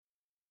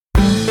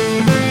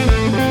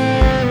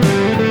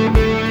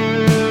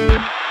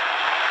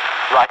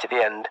right at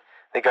the end,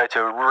 they go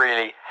to a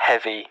really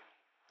heavy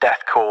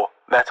deathcore,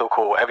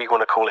 metalcore, whatever you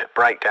want to call it,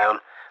 breakdown,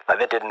 like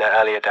they did in their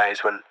earlier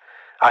days when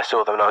I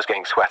saw them and I was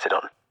getting sweated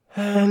on.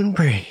 And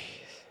breathe.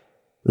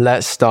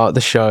 Let's start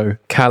the show.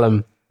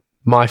 Callum,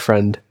 my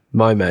friend,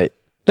 my mate.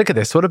 Look at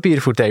this. What a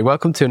beautiful day.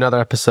 Welcome to another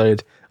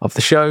episode of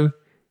the show.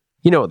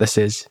 You know what this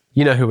is.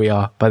 You know who we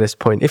are by this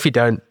point. If you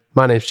don't,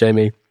 my name's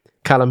Jamie.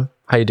 Callum,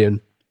 how you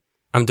doing?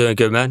 I'm doing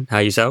good, man. How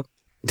yourself?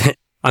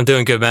 I'm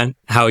doing good, man.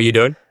 How are you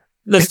doing?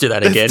 Let's do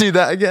that again. Let's do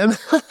that again.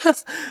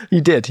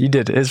 You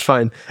did. It's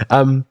fine.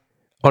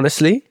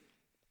 Honestly,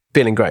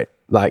 feeling great.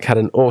 Like, had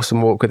an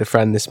awesome walk with a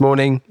friend this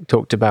morning.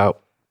 Talked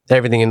about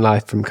everything in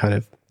life from kind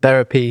of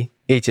therapy,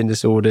 eating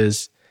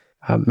disorders,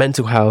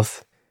 mental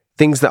health,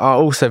 things that are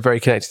also very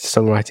connected to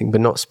songwriting,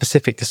 but not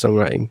specific to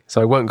songwriting.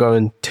 So I won't go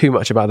in too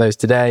much about those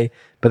today.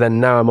 But then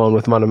now I'm on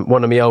with one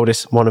of my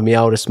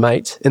oldest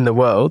mates in the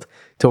world,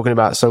 talking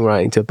about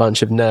songwriting to a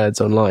bunch of nerds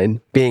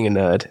online, being a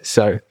nerd.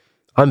 So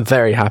I'm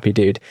very happy,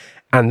 dude.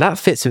 And that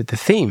fits with the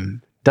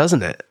theme,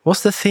 doesn't it?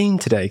 What's the theme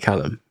today,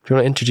 Callum? Do you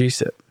want to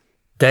introduce it?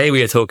 Today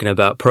we are talking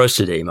about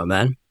prosody, my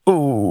man.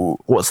 Ooh,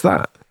 what's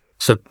that?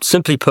 So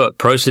simply put,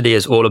 prosody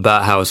is all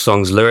about how a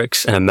song's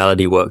lyrics and a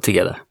melody work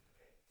together.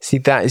 See,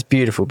 that is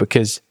beautiful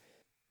because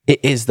it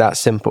is that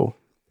simple.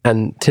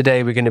 And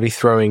today we're going to be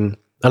throwing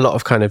a lot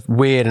of kind of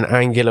weird and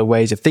angular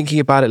ways of thinking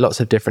about it, lots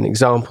of different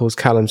examples.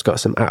 Callum's got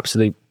some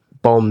absolute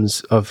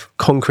bombs of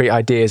concrete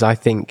ideas, I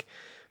think,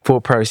 for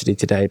prosody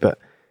today. But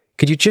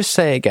could you just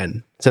say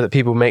again so that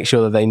people make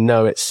sure that they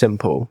know it's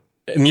simple?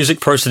 Music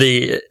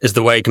prosody is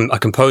the way a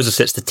composer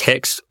sets the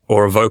text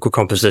or a vocal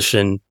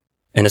composition,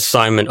 an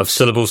assignment of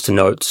syllables to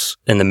notes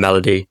in the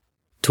melody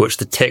to which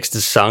the text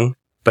is sung.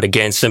 But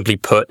again, simply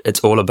put, it's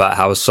all about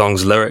how a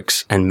song's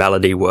lyrics and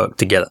melody work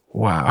together.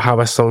 Wow, how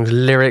a song's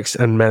lyrics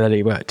and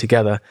melody work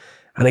together.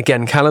 And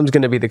again, Callum's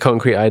going to be the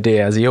concrete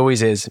idea, as he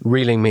always is,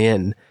 reeling me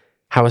in,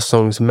 how a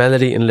song's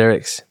melody and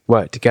lyrics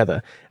work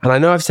together. And I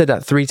know I've said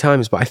that 3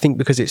 times, but I think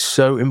because it's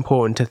so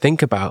important to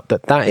think about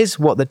that is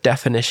what the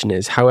definition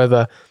is.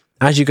 However,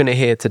 as you're going to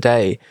hear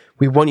today,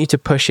 we want you to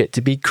push it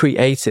to be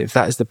creative.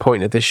 That is the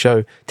point of this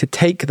show, to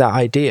take that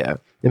idea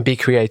and be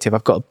creative.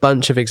 I've got a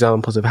bunch of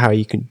examples of how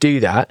you can do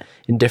that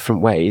in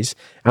different ways.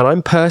 And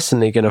I'm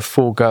personally going to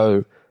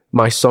forego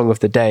my song of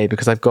the day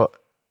because I've got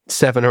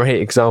 7 or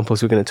 8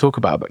 examples we're going to talk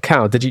about. But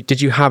Cal,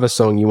 did you have a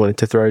song you wanted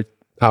to throw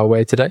our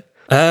way today?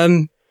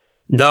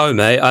 No,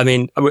 mate. I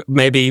mean,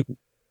 maybe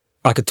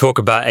I could talk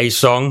about a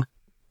song,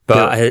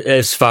 but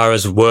as far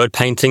as word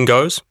painting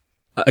goes,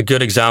 a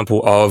good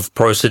example of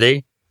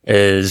prosody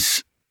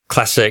is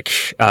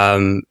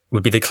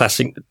would be the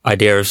classic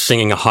idea of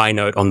singing a high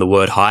note on the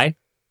word high.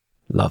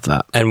 Love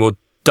that. And we'll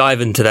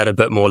dive into that a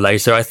bit more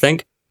later, I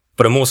think.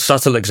 But a more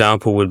subtle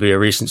example would be a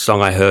recent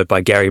song I heard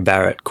by Gary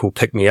Barrett called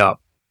Pick Me Up.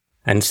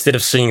 And instead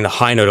of singing the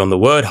high note on the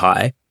word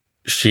high,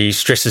 she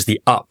stresses the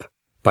up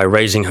by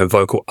raising her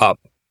vocal up.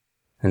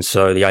 And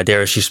so the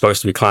idea is she's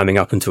supposed to be climbing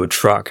up into a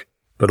truck,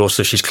 but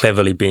also she's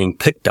cleverly being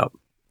picked up.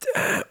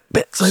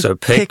 So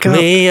pick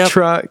me up.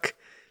 Truck.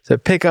 So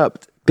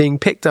being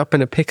picked up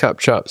in a pickup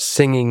truck,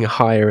 singing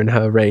higher in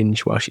her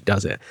range while she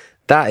does it.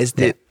 That's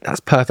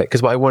perfect.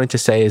 Because what I wanted to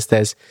say is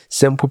there's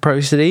simple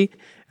prosody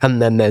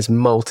and then there's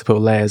multiple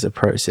layers of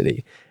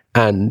prosody.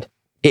 And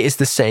it is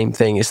the same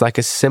thing. It's like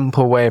a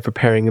simple way of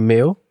preparing a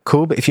meal.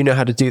 Cool. But if you know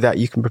how to do that,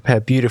 you can prepare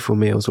beautiful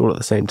meals all at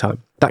the same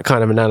time. That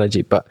kind of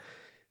analogy. But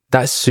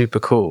that's super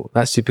cool.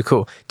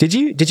 Did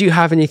you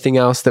have anything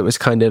else that was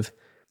kind of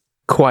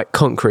quite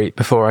concrete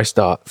before I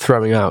start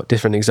throwing out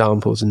different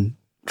examples and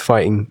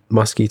fighting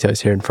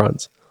mosquitoes here in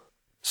France?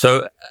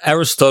 So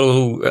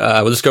Aristotle,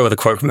 we'll just go with a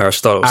quote from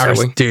Aristotle, shall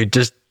we?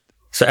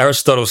 So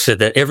Aristotle said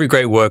that every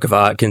great work of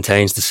art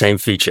contains the same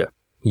feature,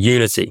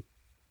 unity.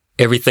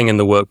 Everything in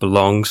the work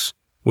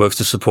works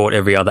to support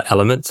every other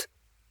element.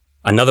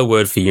 Another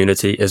word for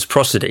unity is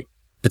prosody.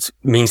 It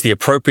means the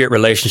appropriate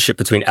relationship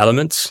between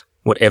elements,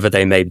 whatever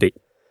they may be.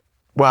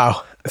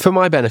 Wow. For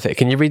my benefit,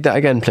 can you read that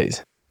again,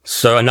 please?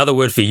 So another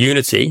word for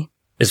unity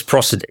is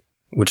prosody,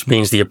 which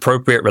means the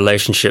appropriate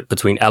relationship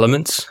between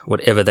elements,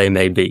 whatever they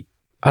may be.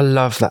 I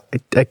love that.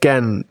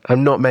 Again,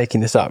 I'm not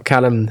making this up.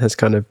 Callum has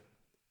kind of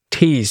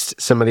teased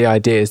some of the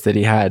ideas that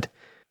he had.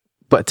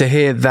 But to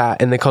hear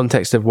that in the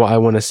context of what I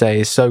want to say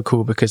is so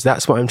cool because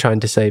that's what I'm trying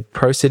to say.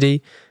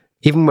 Prosody,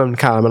 even when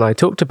Callum and I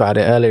talked about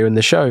it earlier in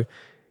the show,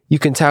 you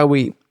can tell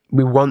we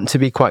want to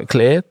be quite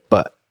clear,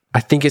 but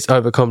I think it's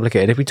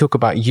overcomplicated. If we talk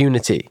about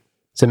unity,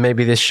 so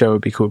maybe this show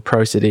would be called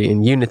Prosody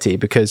and Unity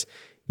because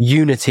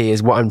unity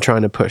is what I'm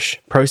trying to push.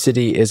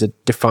 Prosody is a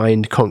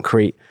defined,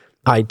 concrete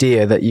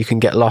idea that you can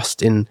get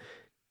lost in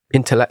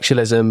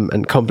intellectualism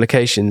and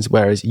complications,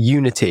 whereas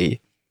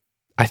unity,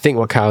 I think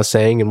what Cal's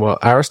saying and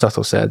what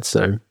Aristotle said,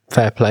 so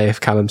fair play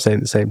if Callum's saying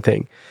the same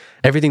thing,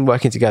 everything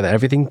working together,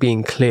 everything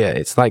being clear.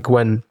 It's like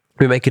when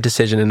we make a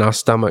decision in our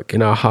stomach,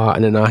 in our heart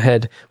and in our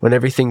head, when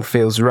everything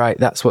feels right,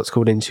 that's what's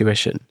called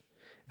intuition.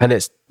 And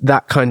it's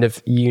that kind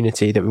of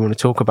unity that we want to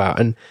talk about.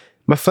 And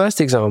my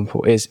first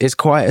example is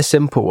quite a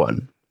simple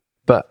one,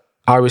 but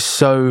I was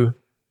so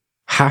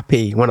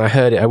happy when I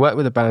heard it. I worked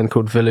with a band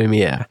called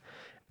Volumiere,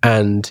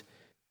 and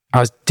I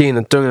was doing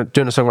a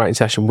songwriting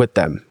session with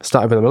them.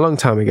 Started with them a long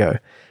time ago,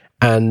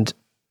 and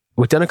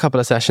we'd done a couple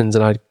of sessions,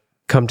 and I'd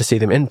come to see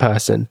them in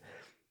person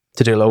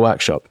to do a little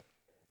workshop.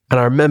 And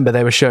I remember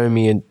they were showing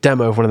me a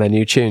demo of one of their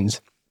new tunes,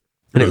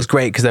 and it was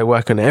great because they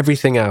work on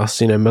everything else,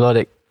 you know,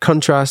 melodic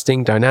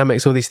contrasting,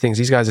 dynamics, all these things.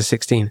 These guys are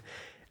 16.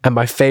 And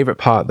my favorite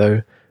part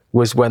though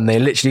was when they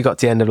literally got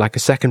to the end of like a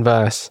second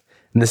verse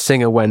and the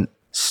singer went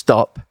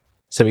stop.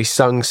 So he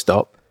sung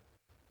stop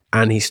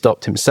and he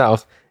stopped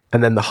himself,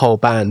 and then the whole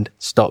band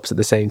stops at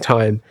the same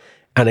time.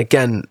 And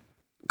again,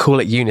 call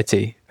it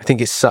unity. I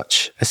think it's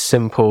such a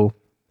simple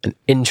and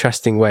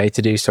interesting way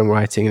to do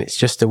songwriting, and it's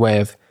just a way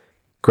of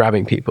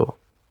grabbing people.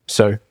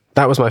 So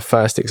that was my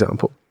first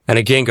example. And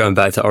again, going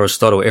back to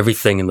Aristotle,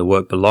 everything in the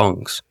work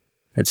belongs.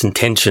 It's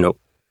intentional.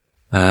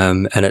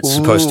 And it's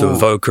supposed to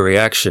evoke a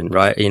reaction,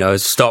 right? You know,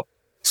 stop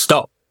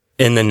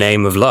in the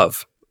name of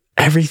love.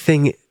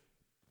 Everything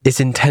is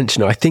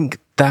intentional. I think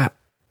that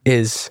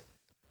is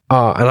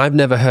art. And I've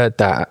never heard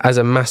that. As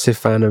a massive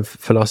fan of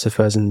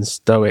philosophers and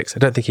Stoics, I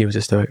don't think he was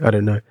a Stoic, I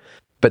don't know.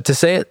 But to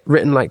say it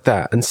written like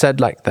that and said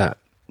like that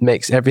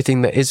makes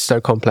everything that is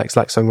so complex,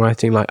 like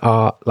songwriting, like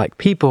art, like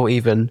people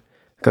even,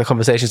 the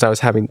conversations I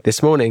was having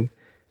this morning,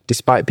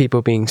 despite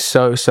people being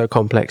so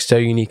complex, so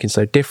unique and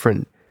so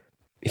different,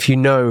 if you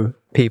know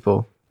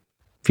people,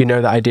 if you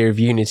know that idea of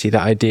unity,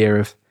 that idea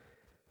of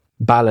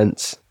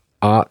balance,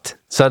 art,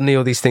 suddenly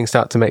all these things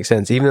start to make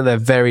sense, even though they're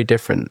very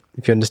different.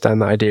 If you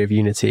understand that idea of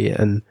unity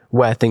and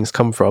where things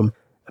come from,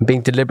 and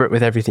being deliberate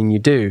with everything you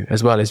do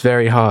as well is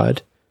very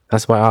hard.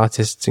 That's why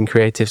artists and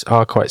creatives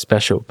are quite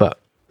special. But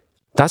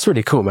that's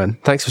really cool, man.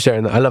 Thanks for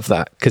sharing that. I love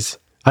that because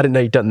I didn't know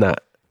you'd done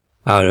that.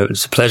 Oh,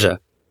 it's a pleasure.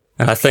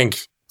 And I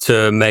think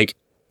to make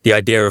the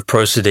idea of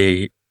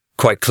prosody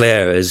quite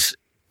clear is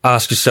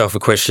ask yourself a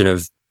question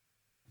of,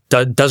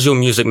 does your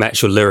music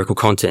match your lyrical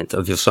content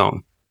of your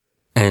song?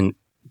 And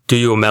do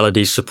your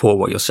melodies support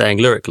what you're saying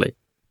lyrically?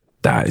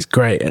 That is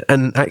great.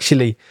 And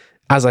actually,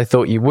 as I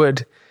thought you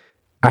would,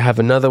 I have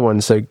another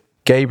one. So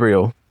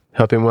Gabriel,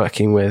 who I've been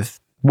working with,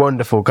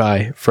 wonderful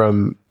guy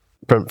from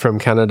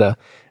Canada.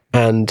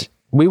 And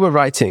we were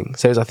writing.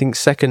 So it was, I think,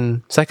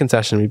 second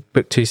session. We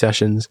booked 2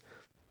 sessions.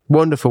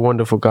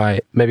 Wonderful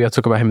guy. Maybe I'll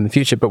talk about him in the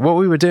future. But what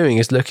we were doing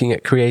is looking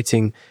at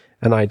creating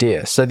an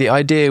idea. So the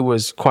idea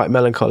was quite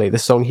melancholy. The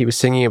song he was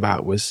singing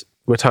about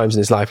were times in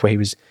his life where he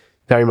was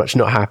very much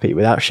not happy,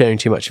 without sharing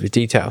too much of his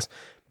details.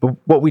 But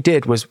what we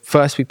did was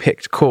first we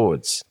picked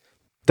chords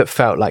that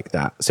felt like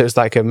that. So it's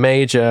like a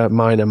major,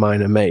 minor,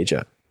 minor,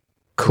 major.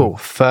 Cool.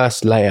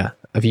 First layer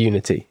of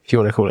unity, if you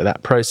want to call it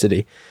that,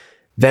 prosody.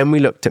 Then we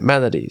looked at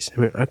melodies.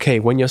 Okay,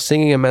 when you're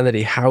singing a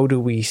melody, how do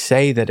we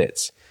say that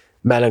it's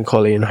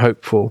melancholy and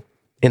hopeful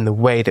in the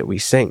way that we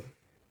sing?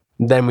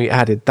 Then we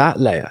added that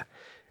layer.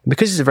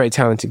 Because he's a very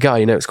talented guy,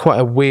 you know, it's quite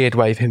a weird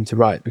way for him to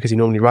write because he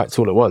normally writes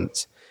all at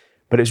once.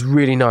 But it's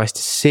really nice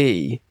to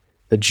see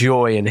the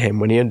joy in him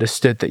when he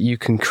understood that you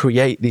can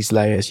create these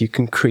layers, you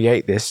can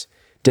create this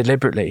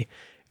deliberately.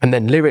 And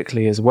then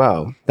lyrically as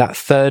well, that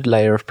third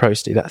layer of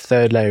prosody, that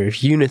third layer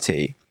of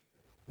unity,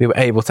 we were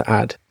able to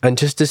add. And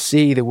just to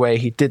see the way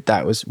he did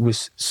that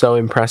was so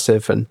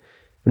impressive. And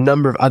a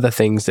number of other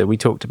things that we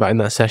talked about in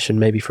that session,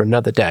 maybe for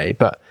another day.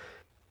 But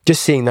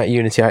just seeing that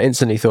unity, I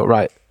instantly thought,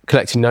 right,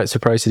 collecting notes for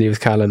prosody with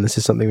Callum, this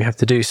is something we have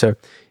to do. So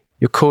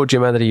your chord,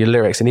 your melody, your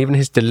lyrics, and even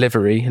his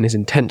delivery and his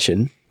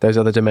intention, those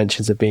other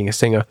dimensions of being a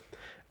singer,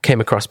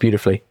 came across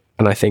beautifully.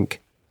 And I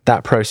think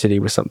that prosody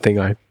was something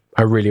I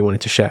really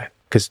wanted to share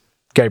because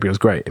Gabriel's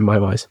great in my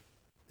eyes.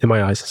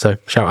 So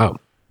shout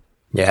out.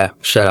 Yeah,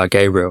 shout out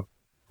Gabriel.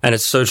 And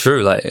it's so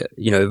true. Like,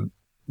 you know,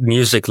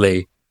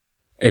 musically,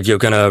 if you're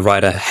going to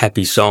write a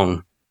happy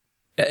song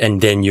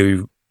and then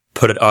you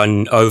put it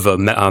on over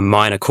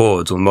minor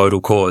chords or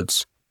modal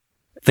chords,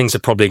 things are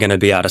probably going to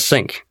be out of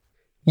sync.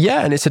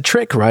 Yeah, and it's a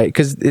trick, right?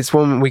 Because it's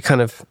one we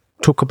kind of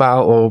talk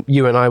about, or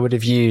you and I would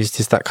have used,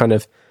 is that kind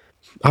of,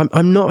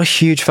 I'm not a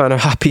huge fan of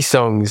happy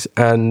songs,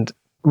 and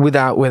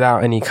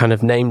without any kind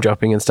of name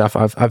dropping and stuff,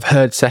 I've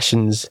heard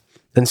sessions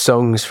and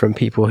songs from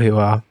people who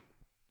are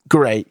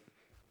great,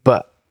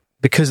 but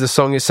because the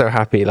song is so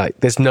happy,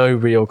 like there's no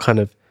real kind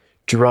of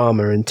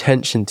drama and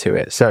tension to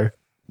it. So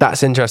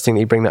that's interesting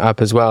that you bring that up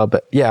as well.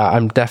 But yeah,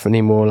 I'm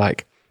definitely more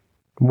like,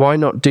 why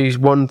not do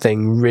one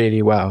thing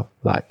really well?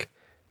 Like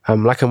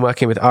I'm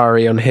working with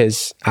Ari on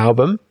his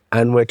album,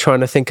 and we're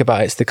trying to think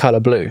about it's the color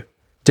blue,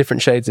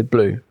 different shades of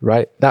blue,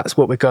 right? That's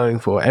what we're going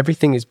for.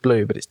 Everything is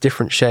blue, but it's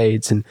different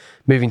shades and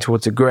moving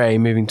towards a gray,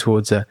 moving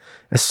towards a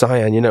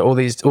cyan, you know, all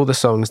the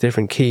songs,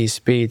 different keys,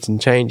 speeds and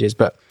changes,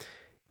 but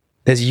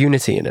there's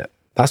unity in it.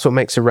 That's what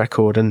makes a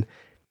record. And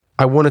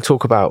I want to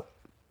talk about,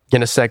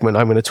 in a segment,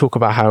 I'm going to talk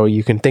about how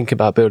you can think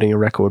about building a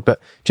record,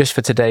 but just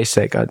for today's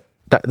sake,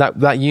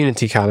 that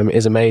unity, Callum,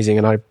 is amazing.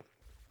 And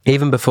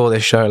even before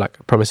this show, like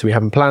I promise we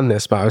haven't planned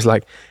this, but I was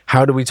like,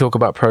 how do we talk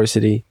about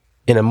prosody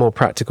in a more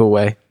practical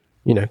way?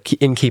 You know,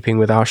 in keeping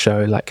with our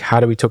show, like how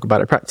do we talk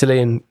about it practically?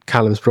 And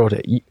Callum's brought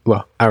it,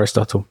 well,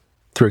 Aristotle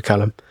through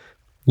Callum,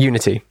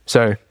 unity.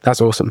 So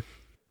that's awesome.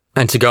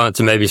 And to go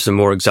into maybe some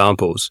more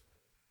examples,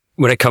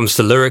 when it comes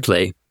to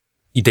lyrically,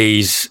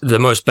 the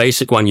most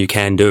basic one you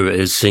can do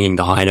is singing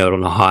the high note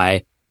on a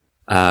high.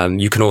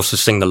 You can also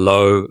sing the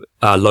low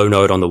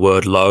note on the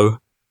word low.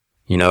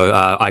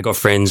 I got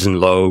friends in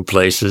low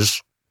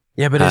places.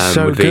 Yeah, but it's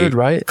so good,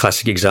 right?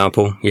 Classic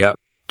example. Yeah.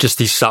 Just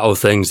these subtle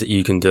things that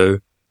you can do.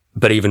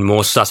 But even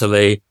more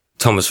subtly,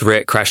 Thomas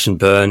Rhett, Crash and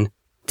Burn,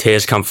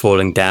 tears come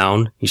falling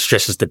down. He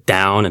stresses the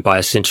down and by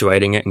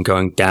accentuating it and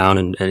going down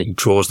and he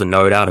draws the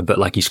note out a bit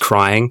like he's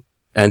crying.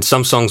 And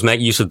some songs make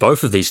use of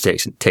both of these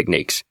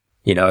techniques,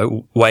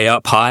 way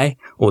up high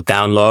or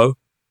down low,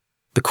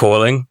 the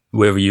calling,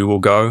 wherever you will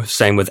go.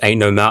 Same with Ain't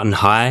No Mountain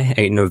High,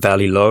 Ain't No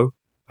Valley Low.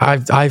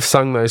 I've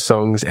sung those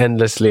songs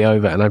endlessly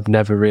over and I've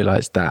never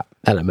realized that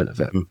element of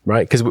it,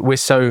 right? Because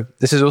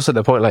this is also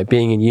the point, like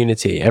being in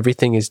unity,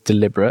 everything is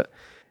deliberate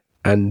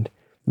and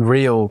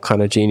real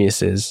kind of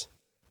geniuses,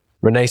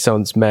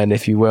 Renaissance men,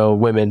 if you will,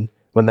 women,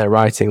 when they're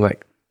writing,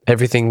 like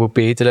everything will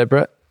be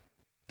deliberate.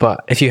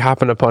 But if you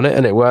happen upon it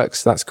and it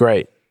works, that's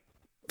great.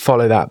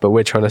 Follow that. But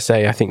we're trying to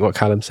say, I think what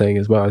Callum's saying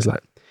as well is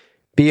like,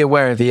 be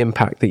aware of the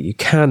impact that you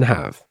can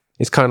have.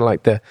 It's kind of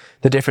like the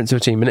difference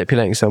between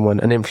manipulating someone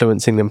and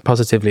influencing them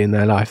positively in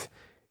their life.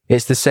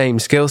 It's the same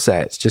skill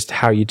set. It's just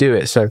how you do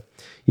it. So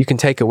you can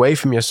take away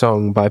from your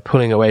song by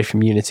pulling away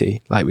from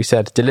unity. Like we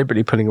said,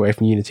 deliberately pulling away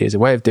from unity is a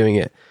way of doing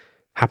it.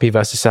 Happy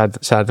versus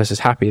sad, sad versus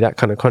happy, that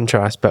kind of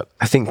contrast. But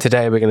I think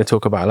today we're going to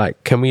talk about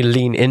like, can we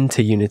lean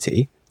into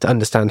unity to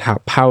understand how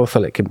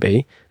powerful it can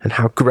be and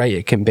how great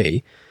it can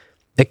be?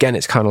 Again,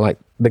 it's kind of like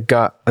the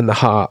gut and the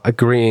heart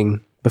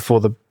agreeing before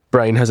the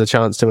brain has a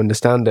chance to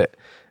understand it.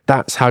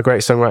 That's how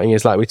great songwriting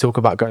is. Like we talk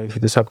about going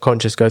through the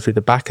subconscious, go through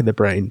the back of the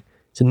brain.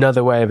 It's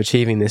another way of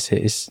achieving this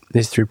is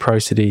through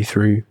prosody,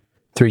 through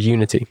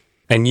unity.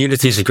 And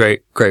unity is a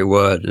great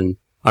word. And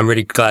I'm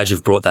really glad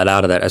you've brought that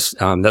out of that.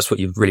 That's what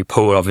you've really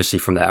pulled, obviously,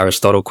 from the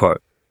Aristotle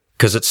quote,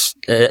 because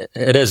it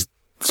is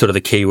sort of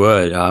the key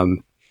word.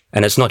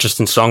 And it's not just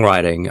in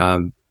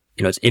songwriting.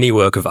 It's any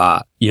work of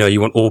art.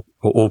 You want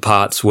all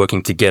parts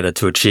working together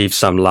to achieve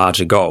some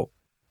larger goal.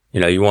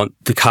 You want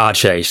the car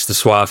chase, the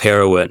suave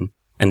heroine,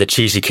 and the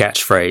cheesy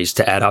catchphrase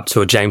to add up to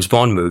a James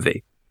Bond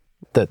movie.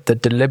 The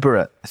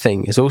deliberate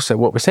thing is also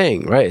what we're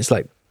saying, right? It's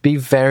like, be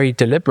very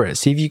deliberate.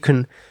 See if you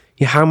can,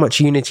 how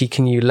much unity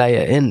can you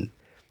layer in?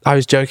 I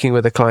was joking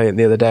with a client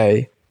the other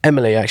day,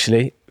 Emily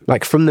actually,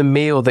 like from the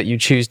meal that you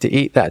choose to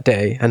eat that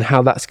day and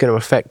how that's going to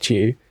affect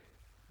you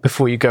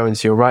before you go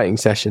into your writing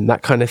session,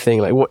 that kind of thing.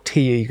 Like what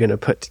tea are you going to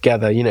put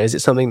together? Is it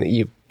something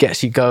that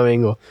gets you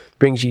going or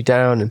brings you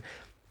down? And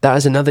that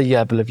is another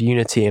level of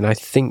unity. And I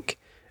think,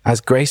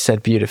 as Grace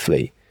said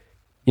beautifully,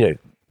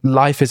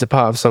 life is a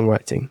part of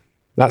songwriting.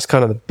 That's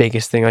kind of the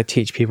biggest thing I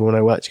teach people when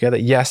I work together.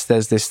 Yes,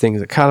 there's this thing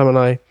that Callum and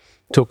I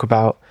talk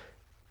about,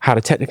 how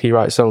to technically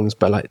write songs,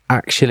 but like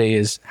actually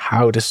is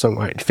how does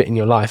songwriting fit in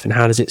your life and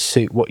how does it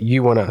suit what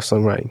you want out of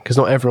songwriting? Because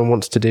not everyone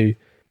wants to do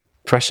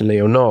professionally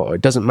or not.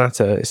 It doesn't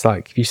matter. It's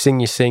like if you sing,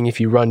 you sing.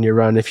 If you run, you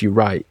run. If you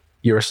write,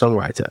 you're a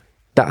songwriter.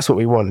 That's what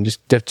we want, and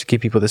just to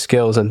give people the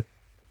skills. And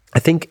I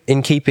think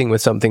in keeping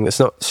with something that's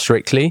not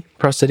strictly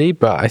prosody,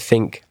 but I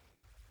think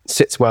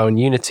sits well in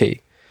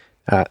unity,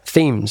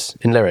 themes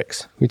in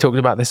lyrics. We talked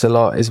about this a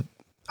lot. Is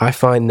I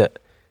find that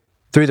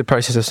through the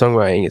process of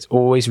songwriting, it's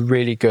always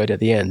really good at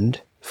the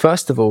end.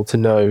 First of all, to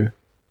know,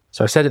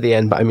 so I said at the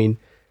end, but I mean,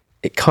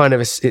 it kind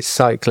of is, it's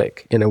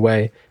cyclic in a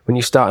way. When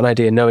you start an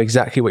idea, know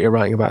exactly what you're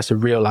writing about. It's a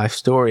real life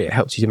story. It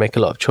helps you to make a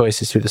lot of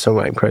choices through the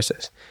songwriting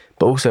process.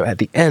 But also at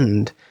the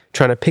end,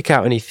 trying to pick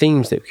out any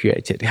themes that we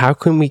created. How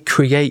can we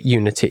create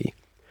unity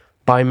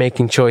by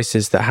making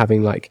choices that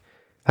having like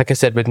I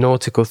said, with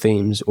nautical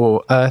themes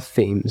or earth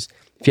themes,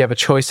 if you have a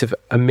choice of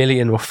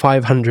 1,000,000 or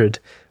 500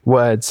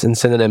 words and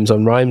synonyms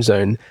on Rhyme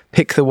Zone,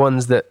 pick the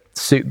ones that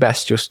suit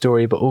best your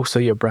story, but also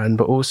your brand,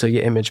 but also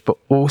your image, but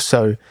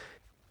also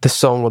the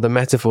song or the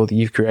metaphor that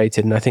you've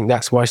created. And I think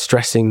that's why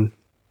stressing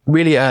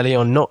really early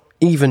on, not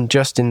even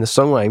just in the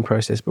songwriting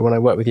process, but when I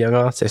work with young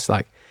artists,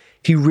 like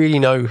if you really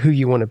know who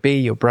you want to be,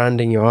 your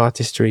branding, your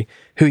artistry,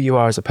 who you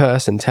are as a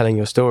person telling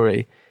your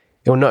story,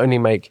 it will not only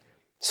make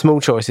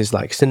small choices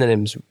like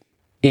synonyms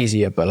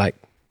easier, but like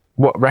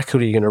what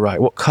record are you going to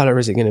write? What color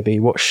is it going to be?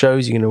 What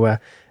shows are you going to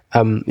wear?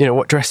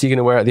 What dress are you going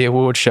to wear at the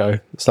award show?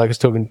 It's like I was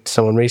talking to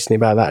someone recently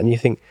about that, and you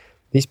think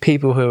these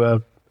people who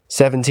are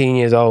 17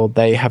 years old,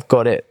 they have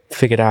got it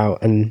figured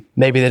out, and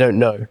maybe they don't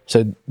know.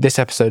 So this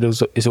episode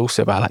is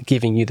also about like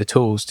giving you the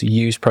tools to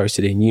use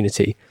prosody and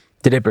unity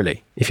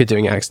deliberately if you're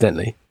doing it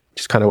accidentally.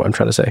 Just kind of what I'm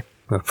trying to say.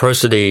 Well,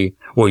 prosody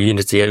or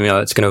unity,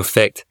 it's going to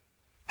affect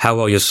how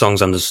well your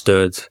song's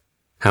understood,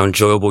 how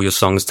enjoyable your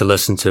song's to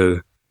listen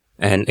to,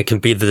 and it can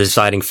be the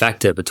deciding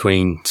factor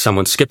between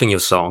someone skipping your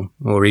song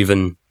or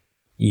even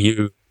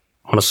you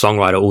on a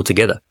songwriter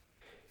altogether.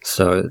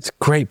 So it's a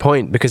great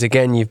point, because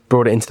again, you've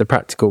brought it into the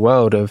practical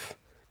world of,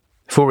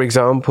 for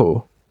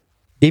example,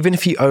 even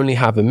if you only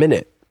have a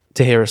minute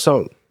to hear a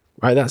song,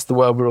 right? That's the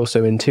world we're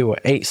also into, or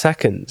 8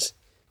 seconds.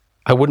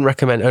 I wouldn't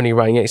recommend only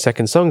writing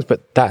 8-second songs,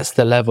 but that's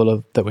the level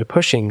of that we're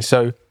pushing.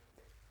 So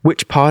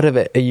which part of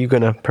it are you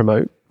going to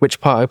promote? Which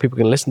part are people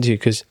going to listen to?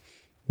 Because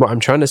what I'm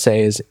trying to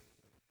say is,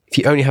 if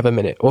you only have a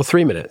minute or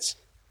 3 minutes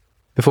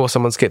before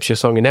someone skips your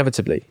song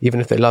inevitably, even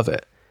if they love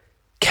it,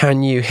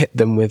 can you hit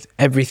them with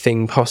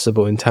everything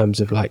possible in terms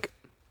of like,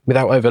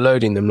 without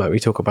overloading them like we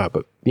talk about,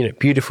 but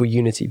beautiful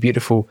unity,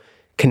 beautiful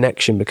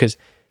connection? Because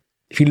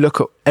if you look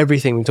at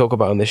everything we talk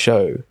about on this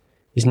show,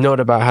 it's not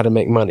about how to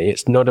make money.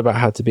 It's not about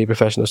how to be a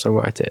professional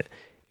songwriter.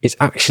 It's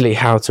actually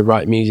how to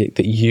write music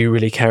that you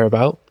really care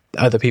about,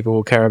 that other people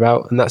will care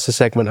about. And that's a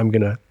segment I'm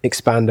going to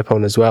expand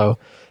upon as well.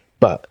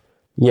 But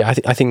yeah,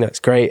 I think that's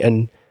great.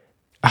 And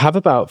I have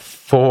about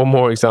 4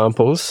 more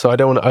examples, so I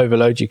don't want to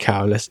overload you,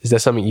 Cal. Is there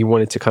something you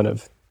wanted to kind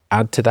of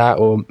add to that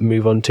or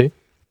move on to?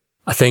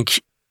 I think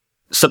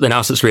something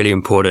else that's really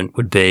important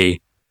would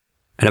be,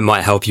 and it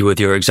might help you with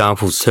your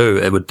examples too,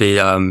 it would be,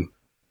 in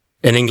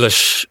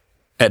English,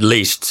 at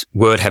least,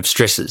 word have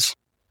stresses.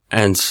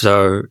 And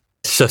so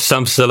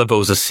some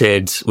syllables are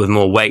said with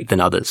more weight than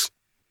others.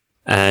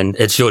 And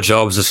it's your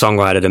job as a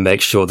songwriter to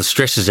make sure the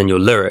stresses in your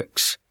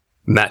lyrics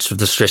match with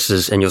the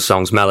stresses in your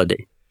song's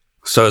melody.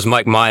 So as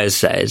Mike Myers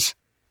says,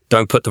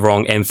 don't put the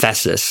wrong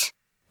emphasis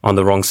on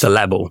the wrong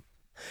syllable.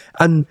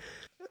 And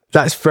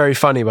that's very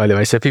funny, by the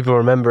way, so people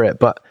remember it.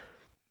 But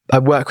I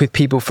work with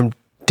people from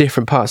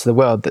different parts of the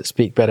world that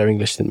speak better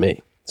English than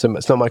me. So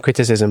it's not my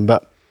criticism,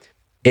 but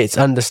it's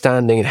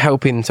understanding and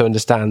helping them to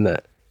understand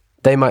that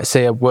they might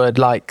say a word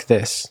like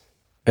this,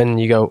 and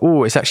you go,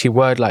 oh, it's actually a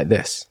word like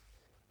this.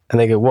 And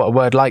they go, what, a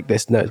word like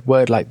this? No, it's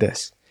word like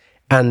this.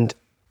 And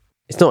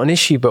it's not an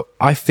issue, but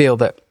I feel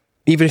that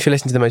even if you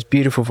listen to the most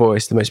beautiful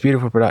voice, the most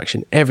beautiful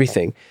production,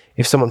 everything,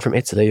 if someone from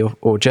Italy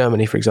or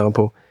Germany, for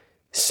example,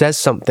 says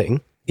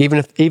something, even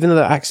though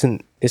the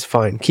accent is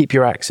fine, keep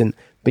your accent,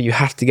 but you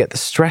have to get the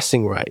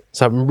stressing right.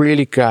 So I'm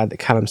really glad that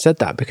Callum said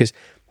that, because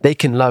they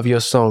can love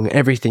your song,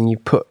 everything you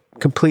put,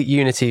 complete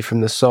unity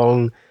from the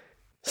song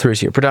through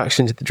to your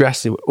production, to the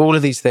dress, all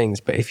of these things.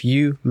 But if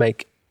you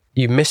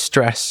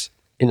misstress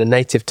in a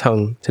native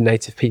tongue to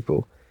native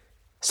people,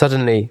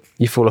 suddenly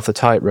you fall off the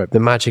tightrope. The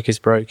magic is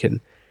broken.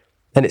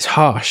 And it's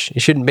harsh.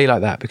 It shouldn't be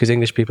like that, because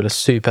English people are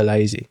super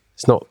lazy.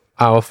 It's not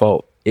our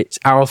fault. It's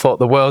our fault.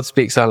 The world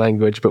speaks our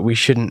language, but we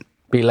shouldn't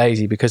be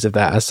lazy because of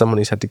that. As someone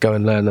who's had to go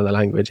and learn another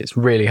language, it's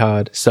really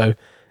hard. So,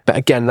 but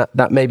again,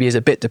 that maybe is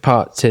a bit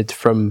departed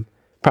from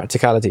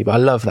practicality, but I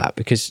love that,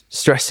 because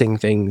stressing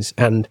things,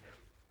 and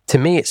to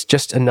me, it's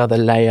just another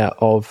layer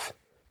of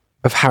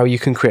how you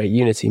can create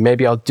unity.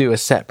 Maybe I'll do a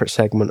separate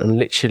segment on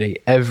literally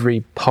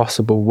every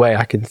possible way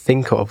we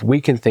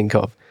can think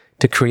of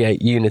to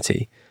create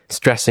unity.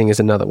 Stressing is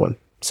another one.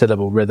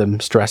 Syllable, rhythm,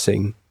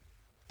 stressing.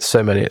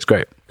 So many, it's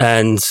great.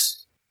 And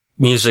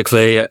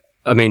musically,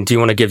 I mean, do you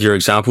want to give your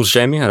examples,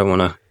 Jamie? I don't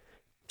want to...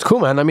 It's cool,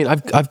 man. I mean,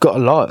 I've got a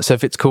lot. So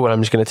if it's cool,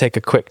 I'm just going to take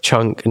a quick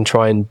chunk and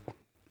try and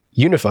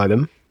unify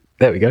them.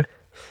 There we go.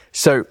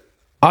 So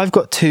I've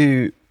got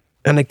 2,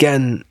 and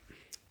again,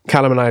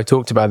 Callum and I have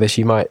talked about this.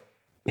 You might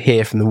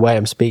hear from the way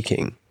I'm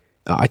speaking.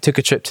 I took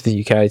a trip to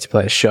the UK to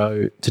play a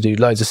show, to do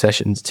loads of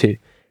sessions.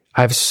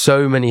 I have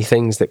so many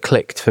things that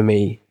clicked for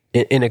me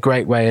in a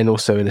great way and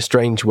also in a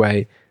strange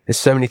way. There's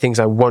so many things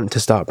I want to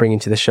start bringing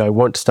to the show,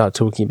 want to start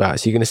talking about.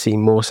 So you're going to see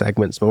more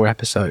segments, more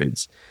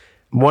episodes.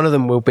 One of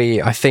them will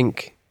be, I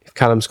think, if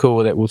Callum's cool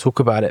with it, we'll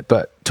talk about it,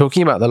 but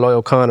talking about the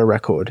Loyal Kana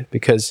record,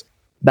 because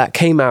that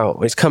came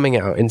out, it's coming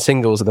out in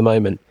singles at the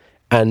moment,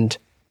 and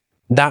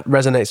that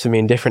resonates for me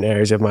in different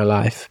areas of my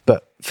life.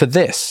 But for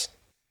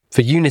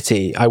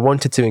Unity, I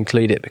wanted to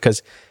include it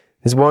because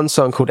there's one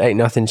song called Ain't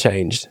Nothing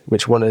Changed,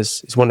 which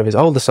is one of his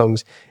older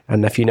songs.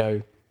 And if you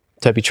know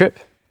Toby Tripp,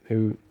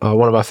 who are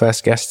one of our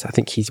first guests, I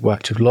think he's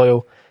worked with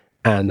Loyal,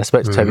 and I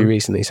spoke to Toby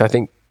recently. So I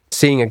think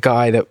seeing a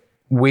guy that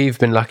we've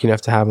been lucky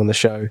enough to have on the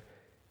show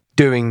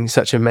doing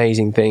such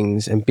amazing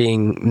things and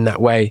being in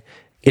that way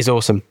is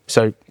awesome.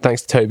 So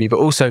thanks to Toby. But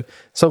also a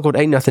song called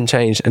Ain't Nothing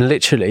Changed, and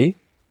literally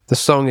the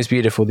song is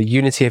beautiful. The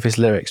unity of his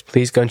lyrics,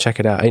 please go and check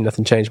it out. Ain't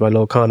Nothing Changed by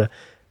Loyal Kana.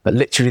 But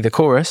literally the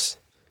chorus,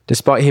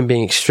 despite him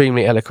being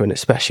extremely eloquent,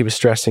 especially with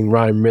stressing,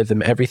 rhyme,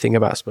 rhythm, everything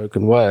about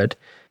spoken word,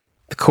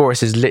 the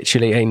chorus is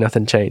literally Ain't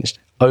Nothing Changed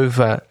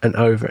over and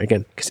over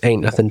again, because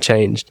ain't nothing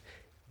changed,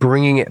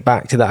 bringing it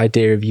back to that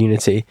idea of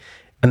unity.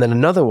 And then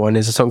another one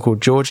is a song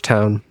called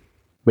Georgetown,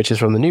 which is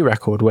from the new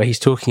record, where he's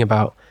talking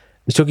about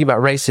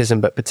racism,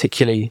 but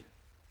particularly,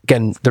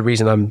 again, the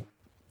reason I'm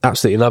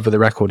absolutely in love with the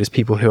record is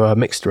people who are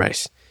mixed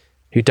race,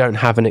 who don't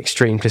have an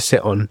extreme to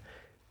sit on.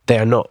 They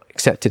are not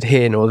accepted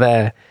here nor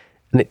there.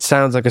 And it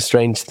sounds like a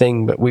strange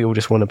thing, but we all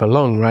just want to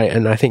belong, right?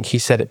 And I think he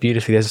said it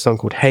beautifully. There's a song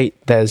called Hate.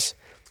 There's,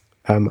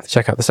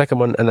 check out the second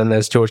one, and then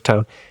there's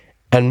Georgetown.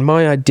 And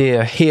my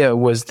idea here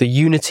was the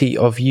unity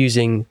of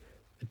using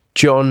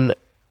John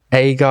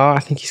Agar, I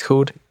think he's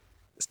called.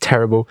 It's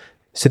terrible.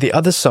 So the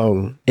other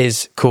song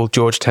is called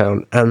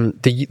Georgetown.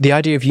 And the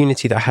idea of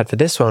unity that I had for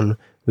this one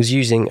was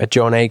using a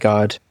John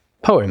Agard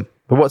poem.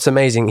 But what's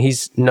amazing,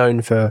 he's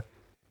known for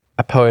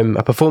a poem,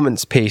 a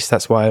performance piece,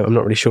 that's why I'm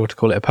not really sure to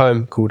call it a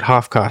poem, called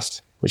Half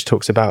Caste, which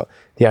talks about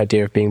the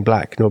idea of being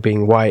black nor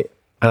being white,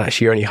 and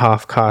actually you're only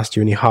half caste,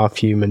 you're only half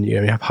human, you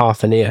only have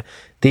half an ear.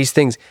 These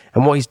things.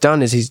 And what he's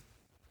done is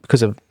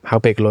because of how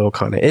big Loyal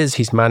kind of is,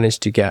 he's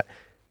managed to get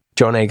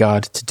John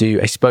Agard to do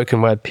a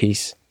spoken word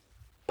piece,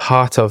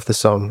 part of the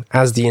song,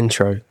 as the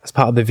intro, as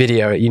part of the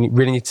video. You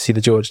really need to see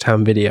the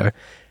Georgetown video.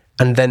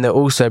 And then they're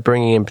also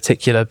bringing in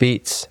particular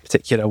beats,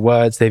 particular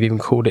words. They've even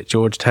called it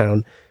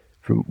Georgetown,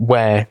 from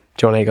where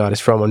John Agard is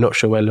from. I'm not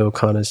sure where Loyal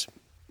Khanna's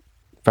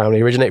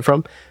family originate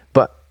from,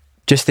 but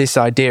just this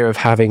idea of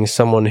having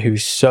someone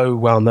who's so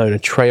well known, a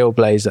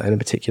trailblazer in a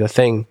particular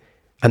thing,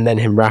 and then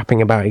him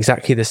rapping about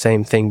exactly the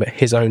same thing, but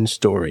his own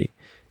story.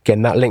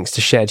 Again, that links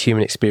to shared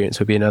human experience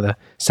would be another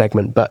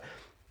segment, but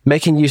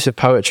making use of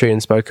poetry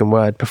and spoken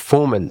word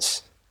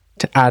performance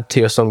to add to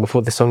your song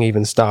before the song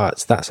even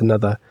starts, that's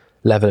another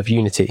level of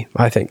unity,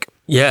 I think.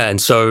 Yeah,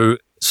 and so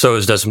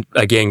as does,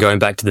 again, going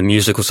back to the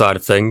musical side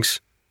of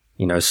things,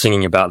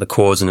 singing about the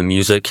chords and the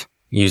music,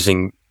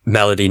 using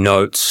melody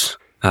notes,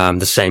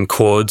 the same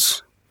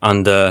chords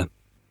under,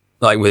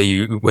 like whether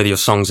your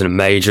song's in a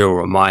major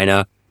or a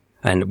minor,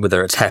 and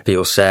whether it's happy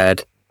or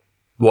sad,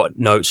 what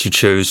notes you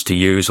choose to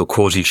use or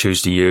chords you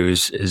choose to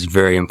use is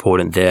very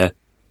important there.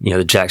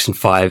 The Jackson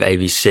 5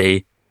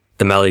 ABC,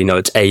 the melody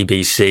notes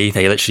ABC,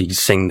 they literally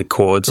sing the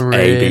chords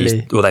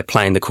really? or they're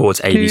playing the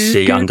chords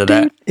ABC under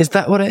that. Is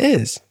that what it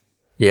is?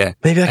 Yeah.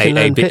 Maybe I can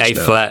learn pitch A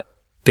flat,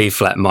 B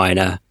flat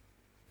minor,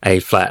 A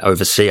flat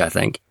over C, I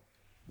think.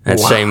 And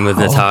same with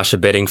Natasha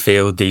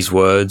Bedingfield, these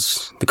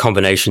words, the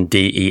combination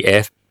D, E,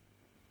 F,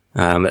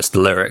 that's the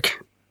lyric.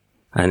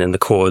 And then the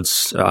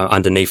chords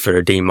underneath are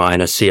a D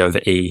minor, C over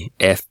E,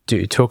 F.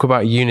 Dude, talk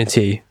about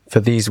unity for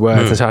these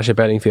words. Natasha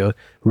Bedingfield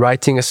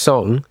writing a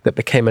song that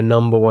became a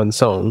number one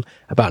song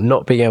about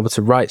not being able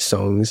to write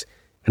songs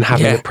and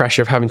having the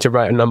pressure of having to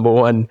write a number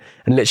one,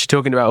 and literally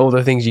talking about all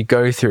the things you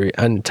go through,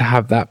 and to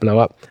have that blow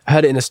up. I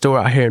heard it in a store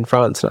out here in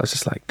France, and I was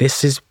just like,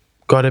 this is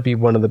got to be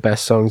one of the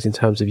best songs in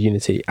terms of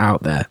unity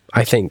out there,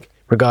 I think,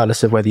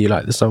 regardless of whether you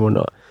like the song or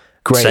not.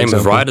 Great Same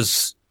example.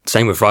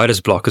 with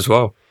Writer's Block as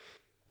well.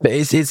 But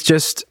it's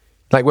just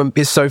like, when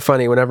it's so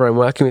funny whenever I'm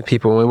working with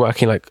people, when we're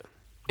working like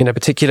in a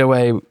particular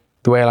way,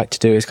 the way I like to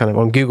do is kind of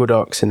on Google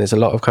Docs, and there's a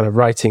lot of kind of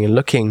writing and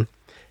looking,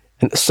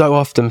 and so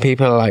often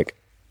people are like,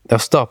 they'll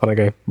stop and I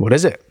go, what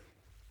is it?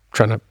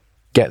 Trying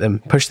to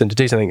push them to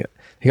do something.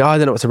 They go, I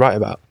don't know what to write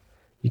about.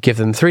 You give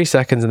them 3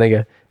 seconds and they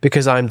go,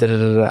 because I'm da da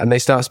da da, and they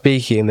start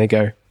speaking and they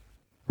go,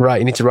 right,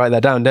 you need to write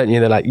that down, don't you?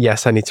 And they're like,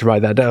 yes, I need to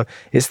write that down.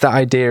 It's that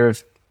idea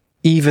of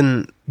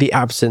even the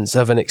absence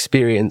of an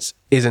experience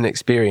is an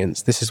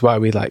experience. This is why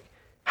we like,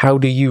 how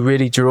do you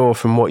really draw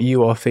from what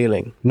you are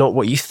feeling, not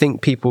what you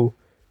think people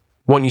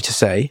want you to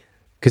say,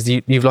 because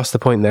you've lost the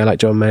point there, like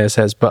John Mayer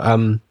says. But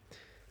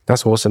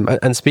that's awesome.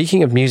 And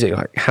speaking of music,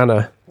 like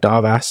Hannah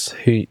Darvas,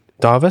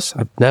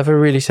 I've never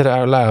really said it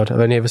out loud. I've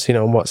only ever seen it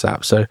on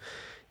WhatsApp, so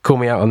call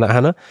me out on that,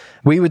 Hannah.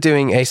 We were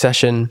doing a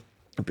session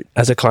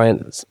as a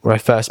client where I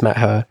first met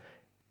her,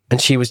 and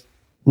she was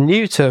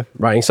new to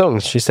writing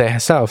songs, she say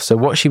herself. So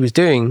what she was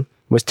doing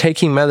was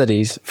taking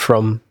melodies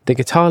from the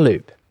guitar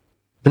loop.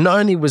 But not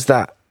only was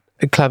that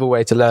a clever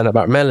way to learn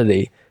about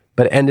melody,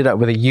 but it ended up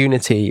with a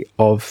unity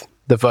of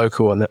the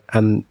vocal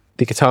and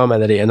the guitar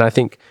melody. And I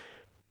think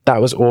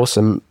that was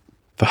awesome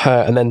for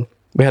her. And then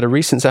we had a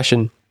recent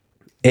session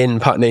in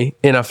Putney,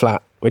 in her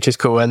flat, which is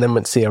cool. And then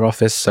went to see her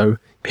office, so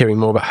hearing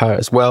more about her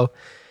as well.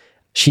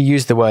 She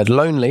used the word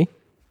lonely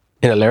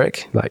in a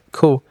lyric, like,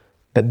 cool.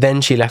 But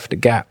then she left a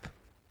gap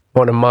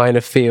on a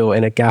minor feel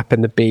in a gap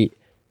in the beat,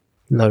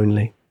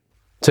 lonely.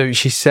 So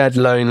she said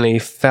lonely,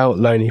 felt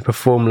lonely,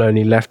 performed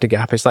lonely, left a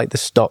gap. It's like the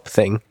stop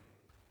thing.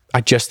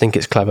 I just think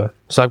it's clever.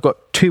 So I've got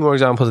 2 more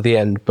examples at the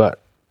end,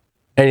 but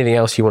anything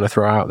else you want to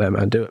throw out there,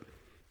 man, do it.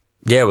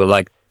 Yeah, well,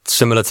 like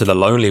similar to the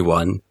lonely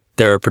one,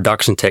 there are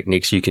production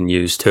techniques you can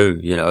use too.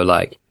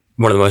 Like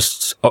one of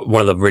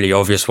the really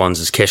obvious ones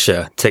is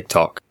Kesha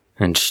TikTok,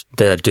 and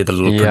they do the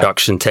little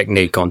production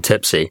technique on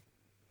Tipsy.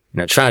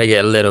 Trying to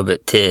get a little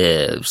bit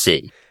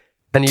tipsy.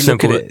 And you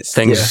simple look at it,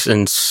 things,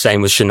 and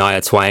same with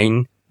Shania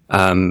Twain.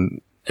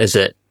 Is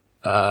it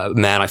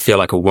Man, I Feel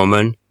Like a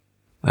Woman,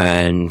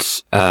 and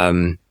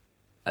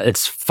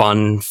it's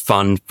fun.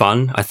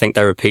 I think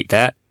they repeat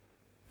that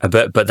a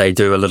bit, but they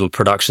do a little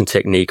production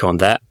technique on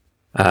that.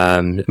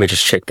 Let me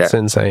just check that. It's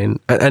insane.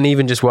 And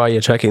even just while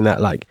you're checking that,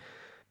 like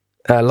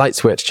light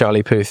switch,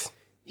 Charlie Puth.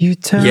 You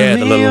turn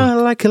me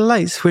on like a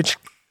light switch,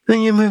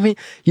 then you move me.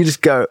 You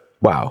just go,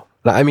 wow.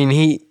 Like, I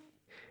mean,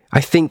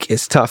 I think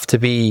it's tough to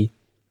be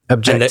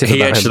objective. And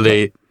he about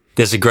actually, him.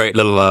 There's a great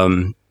little,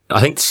 I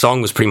think the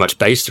song was pretty much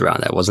based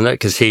around that, wasn't it?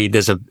 Because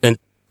there's a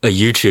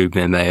YouTube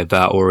meme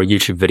about, or a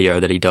YouTube video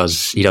that he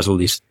does all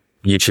these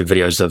YouTube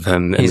videos of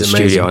him in the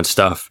studio and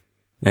stuff.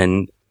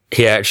 And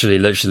he actually,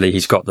 literally,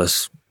 he's got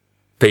this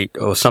beat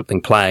or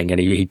something playing, and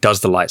he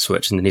does the light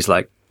switch, and then he's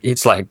like,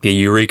 it's like the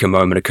eureka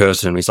moment occurs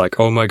to him. He's like,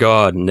 oh my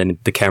God. And then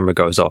the camera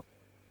goes off.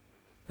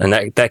 And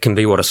that can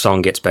be what a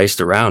song gets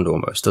based around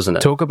almost, doesn't it?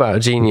 Talk about a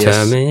genius.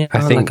 Turn me I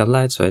think like a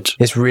light switch.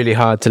 It's really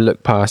hard to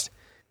look past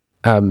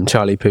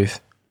Charlie Puth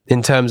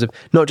in terms of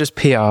not just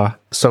PR,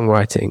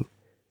 songwriting,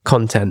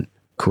 content,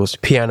 vocals,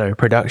 piano,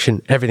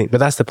 production, everything. But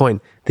that's the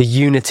point. The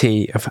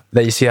unity of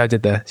that. You see, I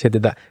did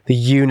that. The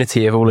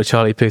unity of all of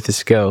Charlie Puth's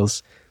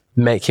skills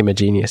make him a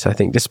genius. I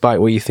think,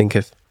 despite what you think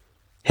of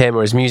him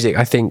or his music,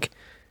 I think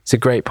it's a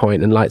great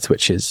point. And Light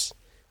Switch is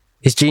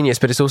genius,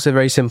 but it's also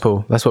very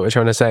simple. That's what we're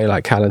trying to say.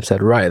 Like Callum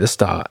said right at the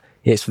start,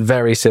 it's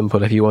very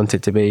simple if you want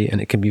it to be,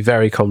 and it can be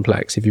very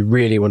complex if you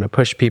really want to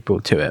push people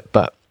to it.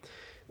 But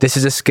this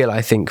is a skill,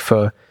 I think,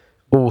 for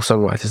all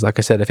songwriters. Like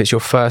I said, if it's your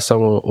first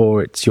song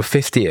or it's your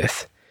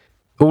 50th,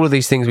 all of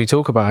these things we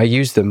talk about, I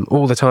use them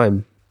all the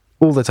time.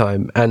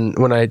 And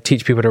when I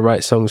teach people to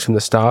write songs from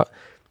the start,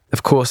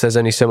 of course, there's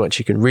only so much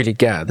you can really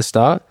get at the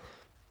start,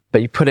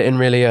 but you put it in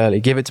really early.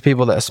 Give it to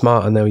people that are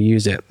smart and they'll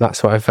use it.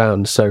 That's what I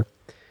found. So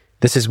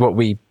this is what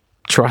we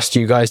trust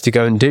you guys to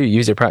go and do.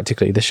 Use it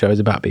practically. This show is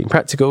about being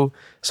practical,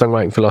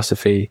 songwriting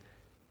philosophy.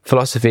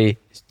 Philosophy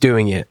is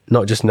doing it,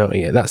 not just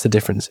knowing it. That's the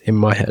difference in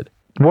my head.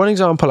 One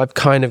example I'm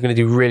kind of going to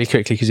do really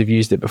quickly because I've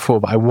used it before,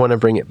 but I want to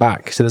bring it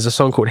back. So there's a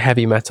song called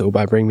Heavy Metal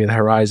by Bring Me the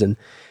Horizon.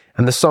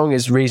 And the song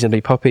is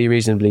reasonably poppy,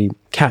 reasonably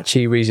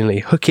catchy, reasonably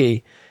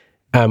hooky,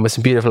 with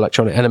some beautiful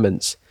electronic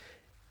elements.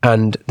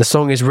 And the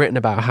song is written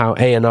about how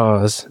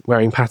A&Rs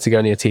wearing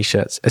Patagonia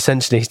t-shirts,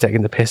 essentially he's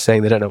taking the piss,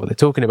 saying they don't know what they're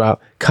talking about,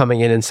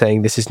 coming in and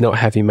saying this is not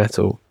heavy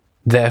metal,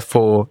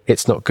 therefore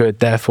it's not good,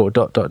 therefore ...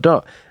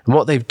 And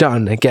what they've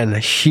done, again, a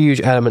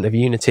huge element of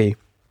unity,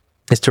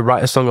 is to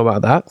write a song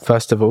about that,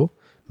 first of all,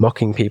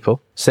 mocking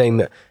people, saying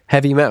that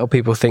heavy metal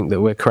people think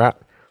that we're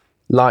crap,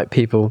 light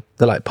people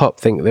that like pop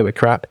think that we're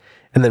crap,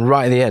 and then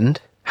right at the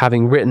end,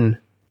 having written,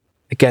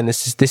 again,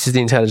 this is the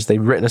intelligence,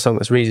 they've written a song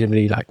that's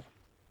reasonably like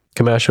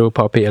commercial,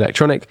 poppy,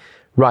 electronic.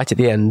 Right at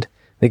the end,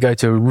 they go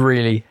to a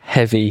really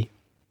heavy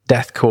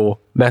deathcore,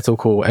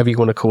 metalcore, whatever you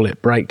want to call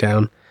it,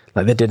 breakdown,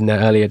 like they did in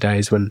their earlier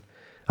days when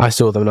I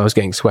saw them and I was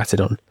getting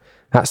sweated on.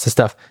 That's the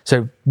stuff.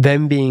 So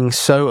them being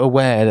so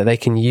aware that they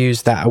can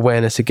use that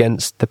awareness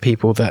against the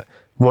people that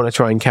want to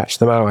try and catch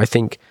them out, I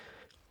think,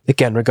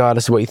 again,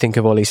 regardless of what you think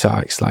of Ollie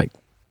Sykes, like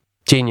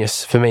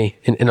genius for me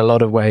in a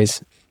lot of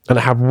ways. And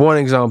I have one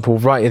example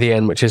right at the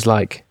end, which is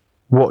like,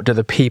 what do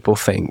the people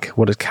think?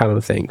 What does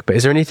Callum think? But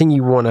is there anything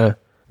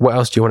what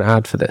else do you want to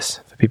add for this,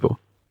 for people?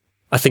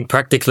 I think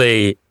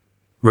practically,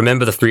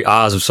 remember the 3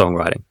 R's of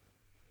songwriting.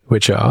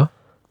 Which are?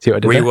 See what I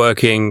did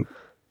reworking.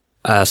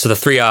 So the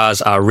 3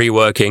 R's are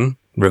reworking,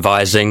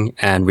 revising,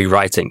 and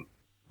rewriting.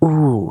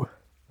 Ooh,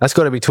 that's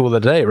got to be tool of the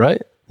day,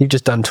 right? You've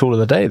just done tool of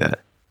the day there.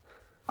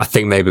 I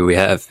think maybe we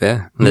have,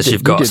 yeah. Unless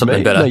you've got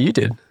something better. No, you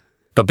did.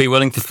 But be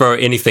willing to throw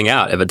anything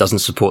out if it doesn't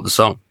support the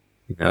song.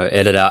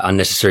 Edit out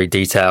unnecessary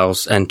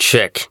details and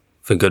check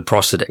for good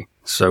prosody.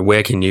 So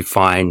where can you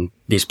find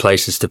these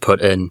places to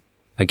put in,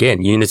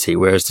 again, unity?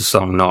 Where is the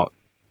song not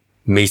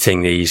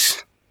meeting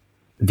these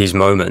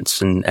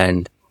moments?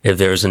 And if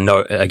there is a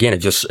note, again,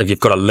 if you've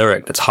got a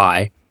lyric that's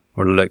high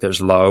or a lyric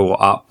that's low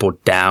or up or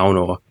down,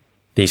 or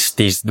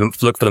these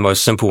look for the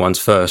most simple ones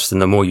first.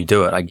 And the more you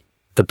do it,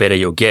 the better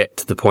you'll get,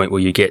 to the point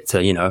where you get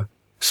to,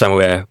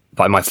 somewhere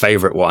like my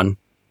favorite one,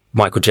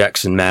 Michael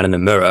Jackson, Man in the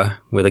Mirror,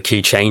 where the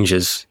key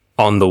changes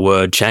on the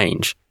word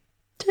change.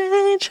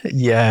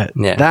 Yeah.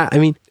 That, I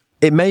mean,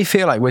 it may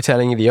feel like we're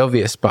telling you the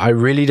obvious, but I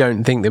really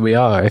don't think that we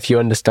are, if you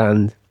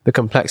understand the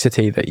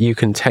complexity that you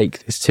can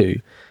take this to.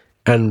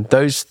 And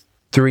those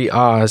 3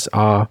 R's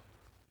are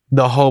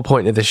the whole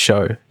point of this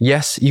show.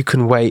 Yes, you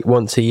can wait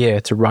once a year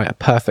to write a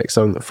perfect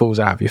song that falls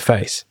out of your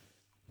face.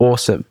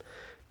 Awesome.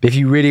 But if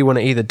you really want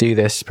to either do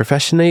this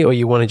professionally or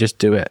you want to just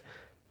do it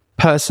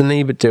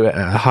personally, but do it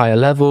at a higher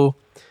level,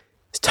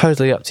 it's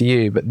totally up to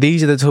you. But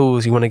these are the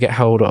tools you want to get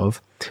hold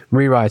of.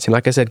 Rewriting,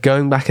 like I said,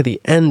 going back at the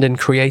end and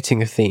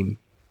creating a theme.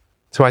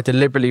 So I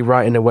deliberately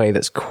write in a way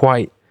that's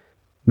quite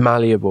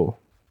malleable,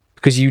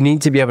 because you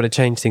need to be able to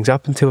change things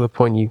up until the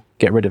point you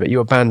get rid of it.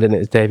 You abandon it,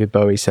 as David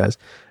Bowie says,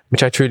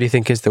 which I truly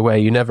think is the way.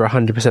 You're never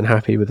 100%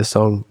 happy with a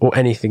song or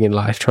anything in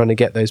life. Trying to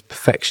get those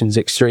perfections,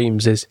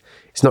 extremes, it's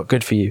not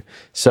good for you.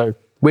 So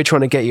we're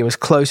trying to get you as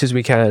close as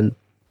we can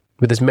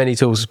with as many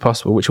tools as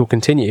possible, which will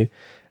continue,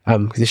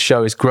 because this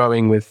show is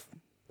growing with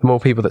the more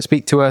people that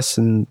speak to us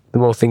and the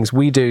more things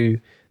we do.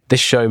 This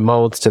show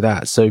molds to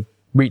that. So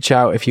reach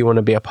out if you want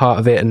to be a part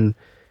of it. And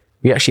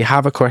we actually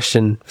have a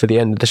question for the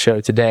end of the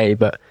show today.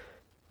 But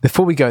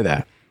before we go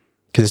there,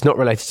 because it's not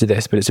related to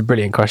this, but it's a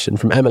brilliant question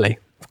from Emily,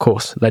 of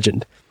course,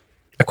 legend.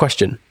 A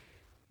question.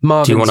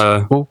 Marvin's, do you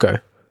want to go?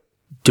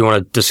 Do you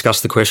want to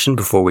discuss the question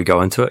before we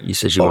go into it? You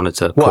said you wanted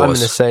to pause. What I'm going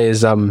to say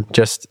is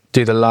just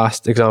do the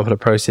last example of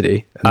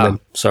Prosody. And then,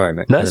 sorry,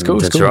 mate. No, it's cool.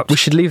 We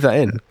should leave that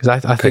in,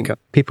 because I think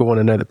people want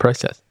to know the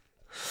process.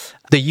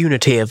 The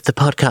unity of the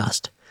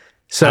podcast.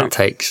 So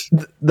takes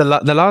the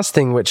last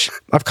thing, which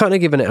I've kind of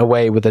given it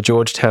away with the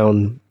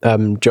Georgetown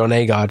John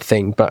Agard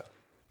thing, but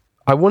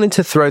I wanted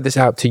to throw this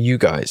out to you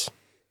guys.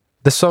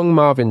 The song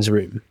Marvin's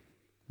Room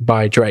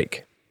by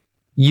Drake,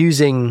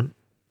 using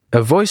a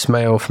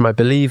voicemail from, I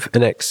believe,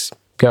 an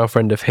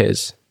ex-girlfriend of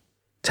his,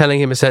 telling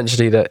him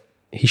essentially that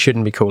he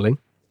shouldn't be calling.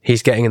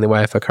 He's getting in the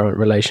way of her current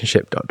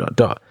relationship, ...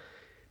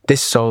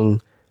 This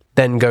song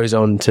then goes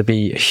on to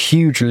be a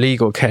huge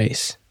legal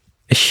case,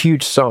 a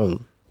huge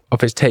song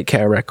of his Take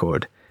Care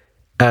record.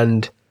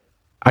 And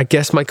I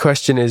guess my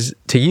question is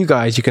to you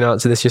guys, you can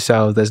answer this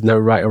yourselves. There's no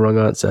right or wrong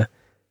answer.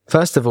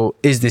 First of all,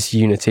 is this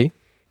unity?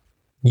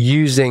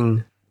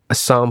 Using a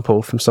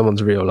sample from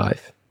someone's real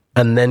life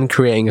and then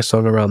creating a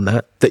song around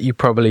that you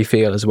probably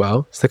feel as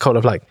well. It's the kind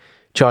of like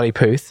Charlie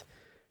Puth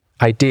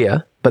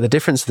idea. But the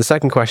difference, the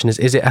second question is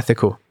it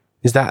ethical?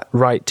 Is that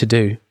right to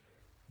do?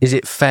 Is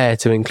it fair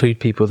to include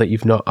people that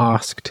you've not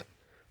asked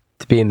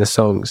to be in the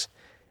songs?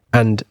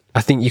 And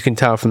I think you can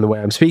tell from the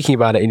way I'm speaking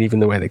about it and even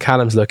the way that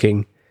Callum's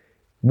looking,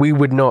 we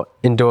would not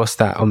endorse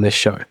that on this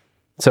show.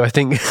 So I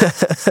think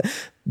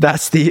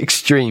that's the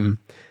extreme.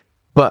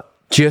 But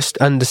just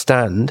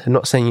understand, I'm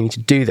not saying you need to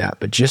do that,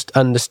 but just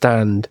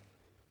understand,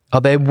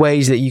 are there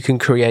ways that you can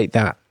create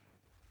that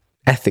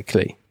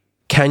ethically?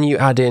 Can you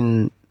add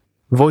in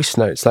voice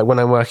notes? Like when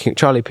I'm working,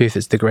 Charlie Puth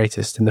is the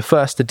greatest and the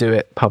first to do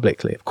it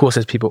publicly. Of course,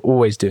 there's people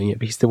always doing it,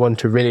 but he's the one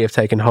to really have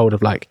taken hold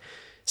of like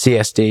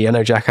CSD. I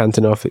know Jack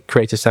Antonoff,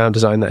 creative sound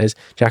design, that is.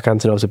 Jack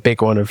Antonoff's a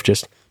big one of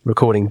just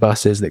recording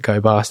buses that go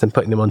past and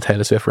putting them on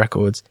Taylor Swift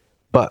records.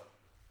 But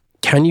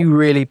can you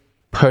really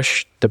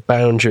push the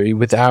boundary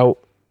without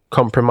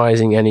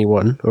compromising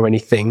anyone or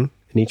anything,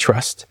 any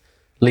trust,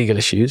 legal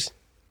issues?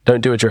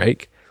 Don't do a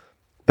Drake.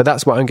 But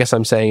that's what I guess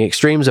I'm saying.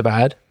 Extremes are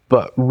bad,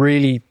 but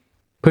really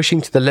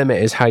pushing to the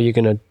limit is how you're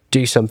going to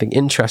do something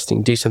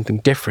interesting, do something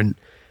different.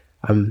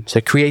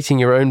 So creating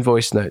your own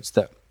voice notes,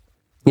 that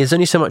there's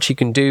only so much you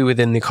can do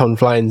within the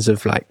confines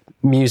of like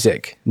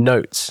music,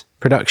 notes,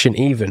 production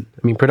even.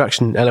 I mean,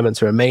 production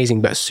elements are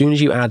amazing, but as soon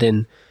as you add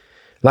in,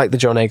 like the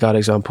John Agard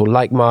example,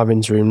 like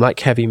Marvin's Room, like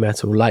heavy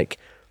metal, like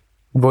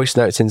voice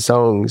notes in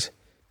songs,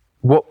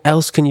 what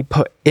else can you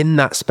put in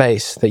that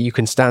space that you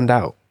can stand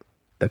out,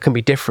 that can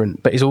be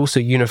different, but is also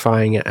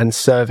unifying it and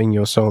serving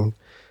your song?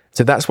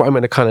 So that's what I'm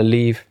going to kind of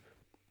leave,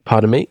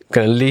 going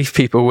to leave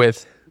people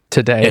with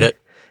today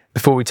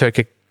before we take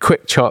a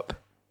quick chop.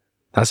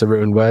 That's a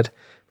ruined word.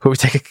 Before we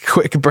take a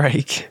quick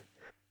break,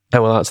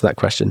 and we'll answer that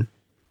question.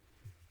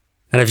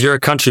 And if you're a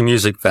country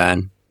music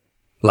fan,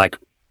 like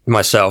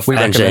myself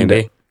and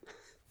Jamie,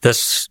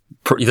 this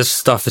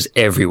stuff is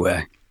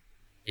everywhere.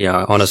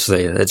 Yeah,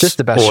 honestly, it's just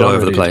the best all genre,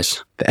 over the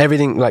place.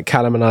 Everything, like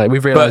Callum and I,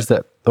 we've realised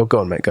that. Oh, go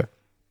on, mate, go.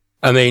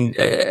 I mean,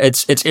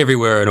 it's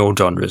everywhere in all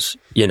genres.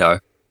 You know,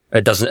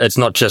 it's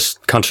not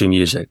just country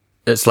music.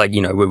 It's like,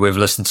 you know, we've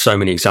listed so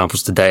many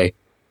examples today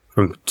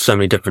from so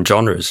many different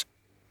genres,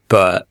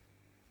 but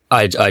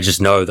I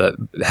just know that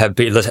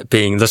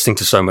listening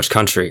to so much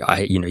country,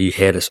 you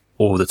hear this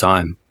all the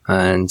time,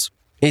 and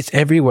it's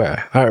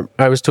everywhere.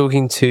 I was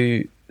talking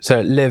to,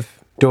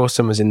 Liv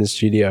Dawson was in the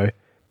studio,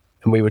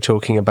 and we were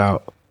talking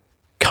about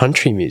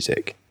country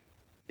music.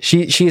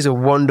 She is a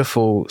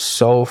wonderful,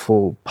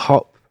 soulful,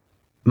 pop,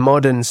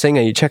 modern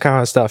singer. You check out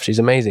her stuff, she's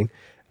amazing.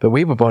 But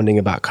we were bonding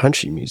about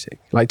country music,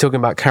 like talking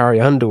about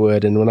Carrie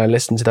Underwood, and when I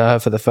listened to her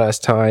for the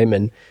first time,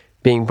 and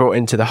being brought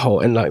into the whole,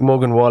 and like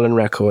Morgan Wallen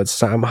records,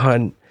 Sam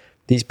Hunt,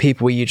 these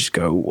people where you just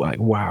go like,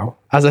 wow.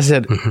 As I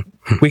said,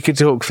 we could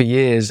talk for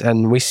years,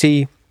 and we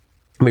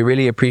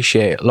really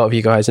appreciate a lot of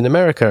you guys in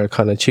America are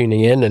kind of tuning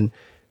in, and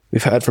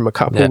we've heard from a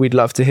couple. Yeah. We'd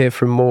love to hear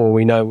from more.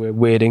 We know we're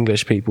weird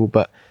English people,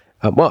 but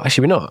well,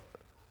 actually we're not.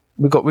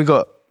 We got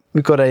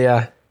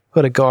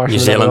a guy from New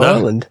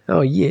Zealand.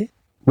 Oh yeah.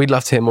 We'd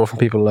love to hear more from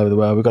people all over the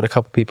world. We've got a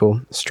couple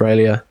people,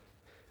 Australia,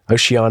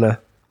 Oceania,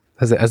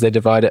 as they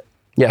divide it.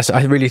 Yes,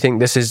 I really think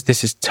this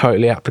is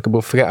totally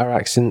applicable. Forget our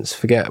accents,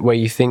 forget where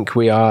you think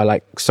we are.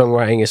 Like,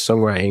 songwriting is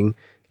songwriting.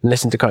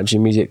 Listen to country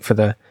music for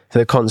the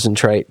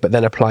concentrate, but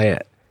then apply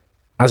it.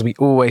 As we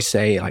always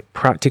say, like,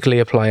 practically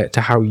apply it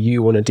to how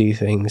you want to do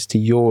things, to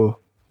your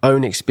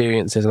own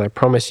experiences. And I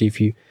promise you,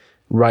 if you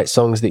write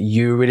songs that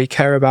you really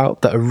care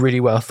about, that are really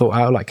well thought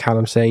out, like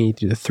Callum's saying, you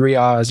do the 3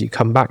 R's, you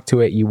come back to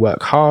it, you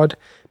work hard,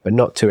 but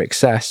not to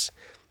excess,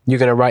 you're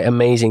going to write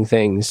amazing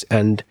things.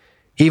 And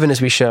even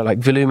as we show, like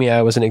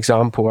Volumia was an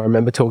example. I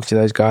remember talking to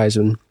those guys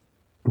and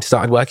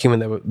started working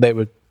when they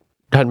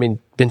hadn't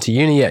been to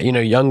uni yet, you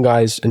know, young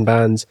guys and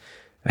bands.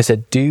 I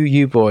said, do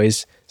you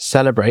boys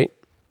celebrate,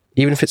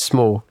 even if it's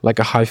small, like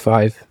a high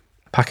five,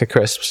 a pack of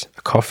crisps,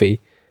 a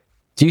coffee?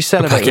 Do you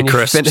celebrate when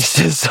you finish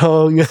a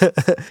song?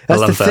 That's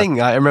the thing.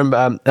 I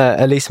remember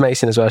Elise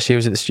Mason as well. She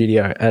was at the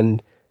studio,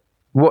 and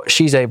what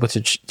she's able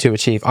to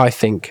achieve, I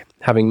think,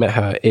 having met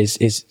her,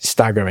 is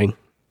staggering.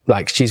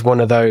 Like, she's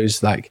one of those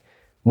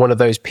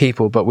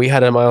people. But we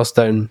had a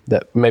milestone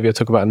that maybe I'll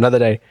talk about another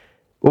day.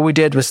 What we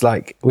did was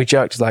we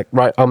joked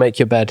right, I'll make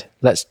your bed.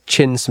 Let's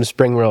chin some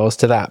spring rolls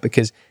to that,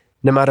 because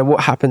no matter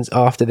what happens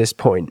after this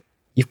point,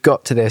 you've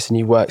got to this and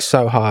you work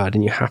so hard,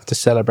 and you have to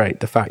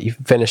celebrate the fact you've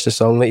finished a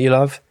song that you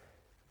love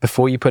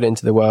before you put it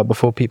into the world,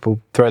 before people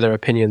throw their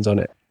opinions on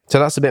it. So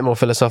that's a bit more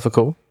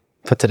philosophical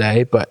for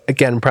today, but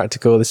again,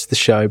 practical. This is the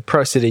show.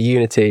 Prosody,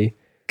 Unity,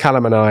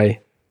 Callum and I,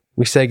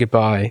 we say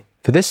goodbye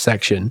for this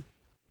section.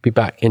 Be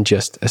back in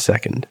just a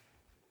second.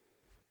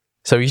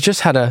 So you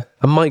just had a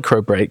micro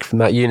break from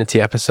that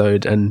Unity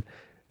episode, and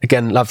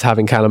again, loved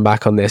having Callum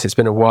back on this. It's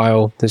been a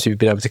while since we've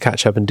been able to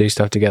catch up and do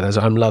stuff together,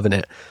 so I'm loving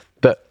it.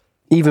 But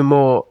even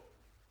more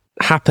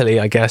happily,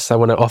 I guess, I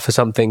want to offer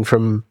something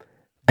from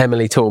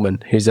Emily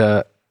Tallman, who's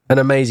an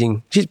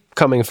amazing, she's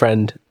becoming a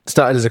friend,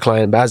 started as a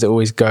client, but as it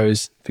always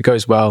goes, if it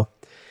goes well,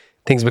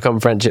 things become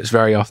friendships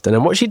very often.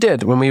 And what she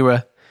did when we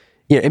were,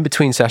 in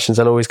between sessions,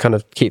 I'll always kind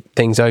of keep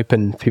things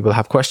open. People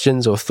have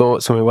questions or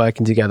thoughts when we're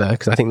working together,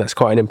 because I think that's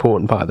quite an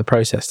important part of the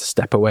process, to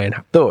step away and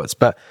have thoughts.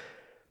 But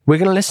we're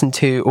going to listen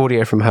to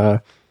audio from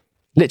her,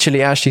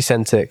 literally as she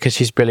sent it, because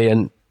she's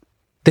brilliant.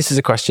 This is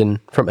a question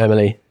from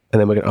Emily, and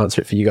then we're going to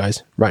answer it for you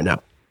guys right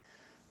now.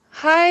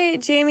 Hi,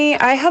 Jamie.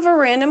 I have a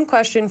random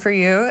question for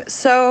you.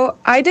 So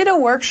I did a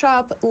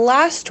workshop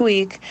last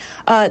week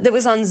that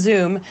was on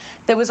Zoom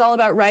that was all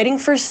about writing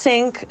for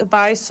sync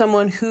by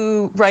someone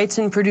who writes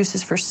and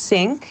produces for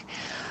sync.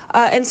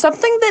 And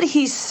something that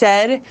he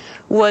said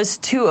was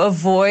to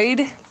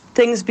avoid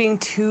things being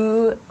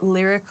too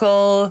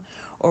lyrical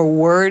or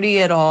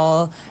wordy at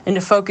all, and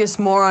to focus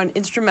more on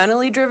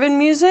instrumentally driven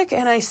music.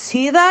 And I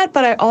see that,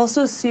 but I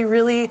also see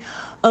really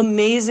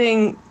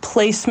amazing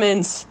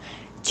placements.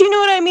 Do you know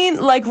what I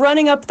mean? Like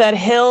Running Up That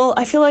Hill,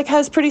 I feel like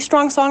has pretty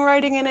strong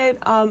songwriting in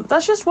it.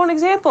 That's just one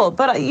example.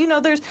 But,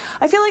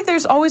 I feel like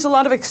there's always a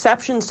lot of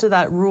exceptions to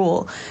that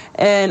rule.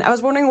 And I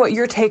was wondering what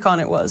your take on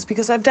it was,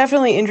 because I'm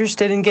definitely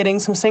interested in getting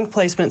some sync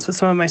placements with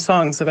some of my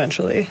songs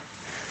eventually.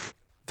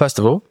 First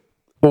of all,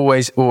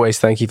 always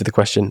thank you for the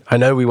question. I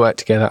know we work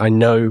together. I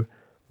know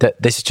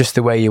that this is just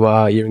the way you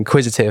are. You're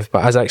inquisitive.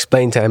 But as I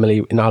explained to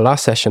Emily in our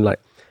last session, like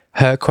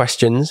her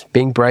questions,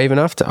 being brave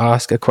enough to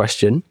ask a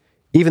question,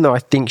 even though I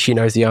think she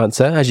knows the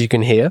answer, as you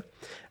can hear,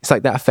 it's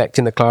like that effect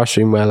in the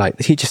classroom where like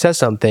the teacher says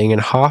something and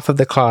half of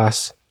the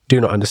class do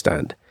not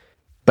understand.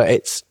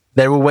 But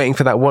they're all waiting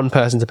for that one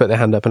person to put their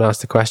hand up and ask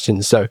the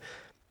question. So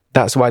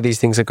that's why these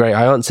things are great.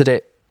 I answered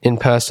it in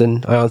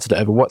person. I answered it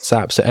over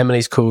WhatsApp. So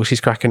Emily's cool. She's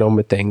cracking on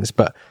with things.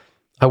 But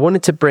I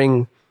wanted to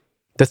bring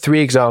the 3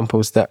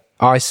 examples that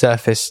I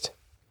surfaced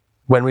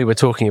when we were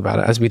talking about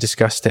it, as we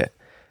discussed it.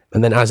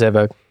 And then as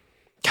ever,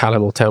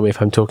 Callum will tell me if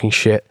I'm talking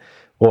shit,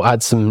 or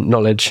add some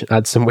knowledge,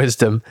 add some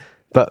wisdom.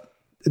 But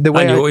the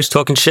way you're always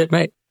talking shit,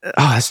 mate. Oh,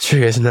 that's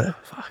true, isn't it?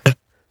 Fuck.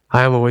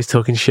 I am always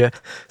talking shit.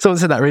 Someone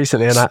said that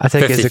recently, and I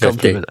take 50, it as a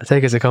compliment. 50. I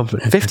take it as a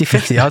compliment.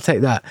 50-50, I'll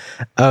take that.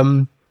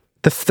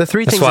 The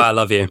 3 things... That's why I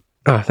love you.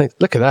 Oh,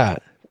 look at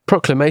that.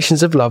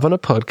 Proclamations of love on a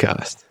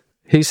podcast.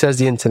 Who says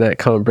the internet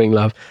can't bring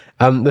love?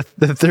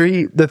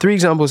 The three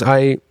examples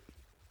I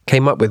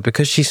came up with,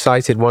 because she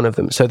cited one of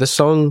them. So the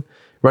song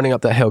Running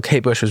Up That Hill,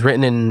 Kate Bush, was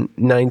written in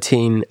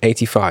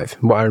 1985,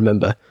 what I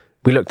remember.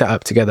 We looked that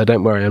up together,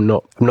 don't worry, I'm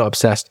not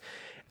obsessed.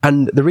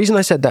 And the reason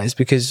I said that is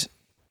because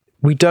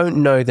we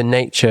don't know the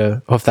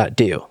nature of that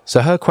deal.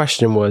 So her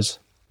question was,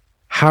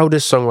 how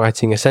does our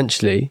songwriting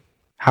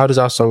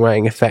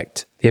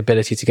affect the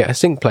ability to get a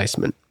sync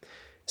placement?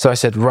 So I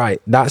said, right,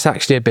 that's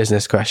actually a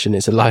business question,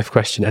 it's a life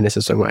question, and it's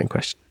a songwriting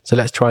question. So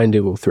let's try and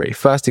do all 3.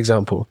 First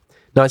example,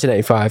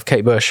 1985,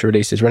 Kate Bush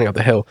releases Running Up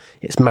the Hill.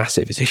 It's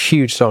massive. It's a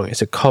huge song.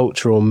 It's a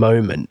cultural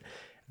moment.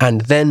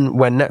 And then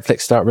when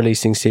Netflix start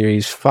releasing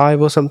series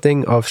 5 or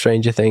something of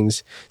Stranger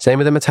Things, same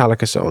with the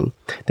Metallica song,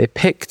 they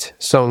picked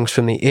songs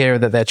from the era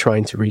that they're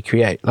trying to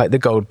recreate, like the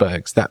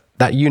Goldbergs,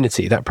 that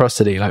unity, that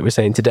prosody, like we're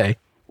saying today.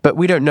 But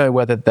we don't know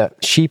whether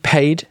that she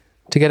paid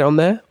to get it on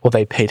there, or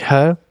they paid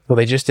her, or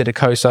they just did a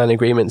co-sign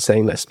agreement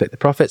saying, let's split the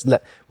profits.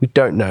 We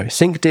don't know.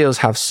 Sync deals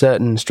have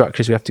certain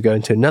structures we have to go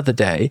into another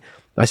day.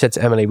 I said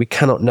to Emily, we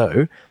cannot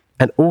know.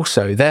 And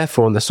also,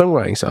 therefore, on the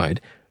songwriting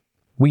side,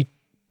 we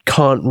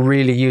can't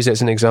really use it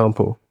as an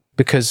example,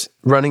 because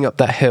Running Up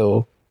That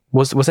Hill,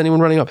 was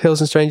anyone running up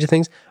hills in Stranger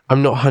Things?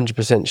 I'm not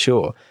 100%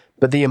 sure.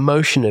 But the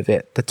emotion of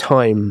it, the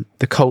time,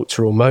 the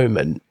cultural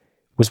moment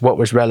was what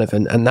was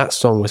relevant. And that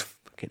song was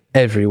fucking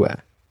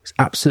everywhere. It was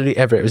absolutely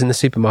everywhere. It was in the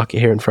supermarket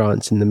here in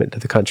France, in the middle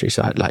of the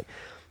countryside. Like,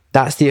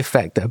 that's the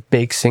effect that a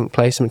big sync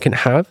placement can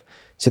have.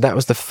 So that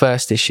was the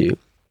first issue.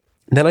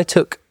 And then I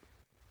took,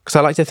 because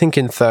I like to think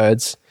in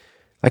thirds,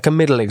 like a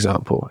middle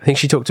example. I think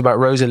she talked about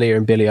Rosalie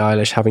and Billie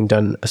Eilish having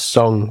done a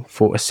song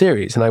for a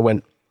series. And I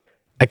went,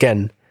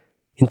 again,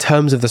 in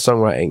terms of the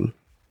songwriting,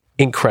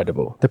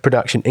 incredible. The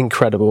production,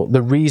 incredible.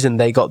 The reason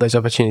they got those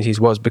opportunities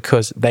was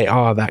because they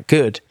are that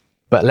good.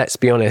 But let's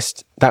be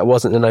honest, that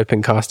wasn't an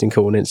open casting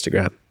call on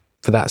Instagram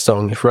for that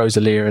song. If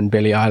Rosalie and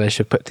Billie Eilish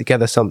have put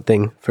together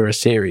something for a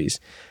series,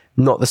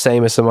 not the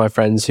same as some of my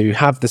friends who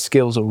have the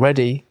skills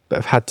already, but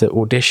have had to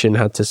audition,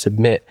 had to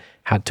submit,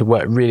 had to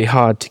work really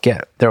hard to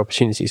get their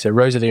opportunity. So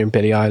Rosalie and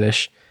Billie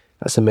Eilish,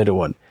 that's the middle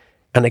one.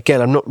 And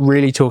again, I'm not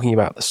really talking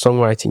about the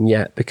songwriting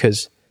yet,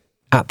 because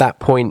at that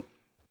point,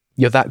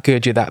 you're that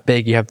good, you're that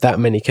big, you have that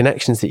many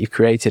connections that you've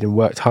created and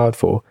worked hard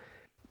for.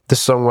 The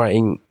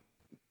songwriting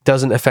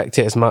doesn't affect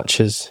it as much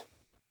as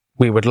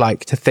we would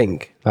like to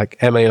think. Like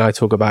Emily and I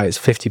talk about, it's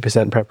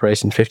 50%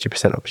 preparation,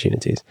 50%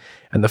 opportunities.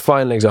 And the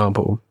final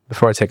example,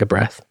 before I take a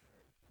breath,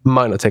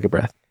 might not take a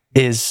breath,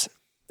 is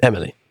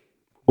Emily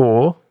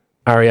or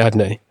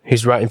Ariadne,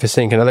 who's writing for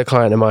Sync. Another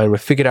client of mine, we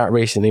figured out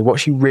recently what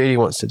she really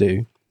wants to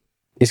do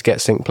is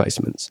get Sync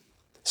placements.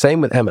 Same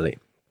with Emily.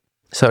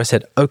 So I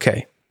said,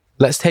 okay,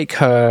 let's take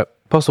her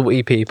possible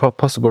EP,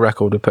 possible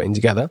record we're putting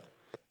together.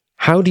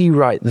 How do you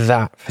write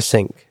that for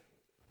sync?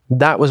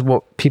 That was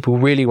what people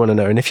really want to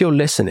know. And if you're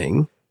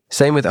listening,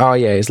 same with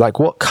REA, is like,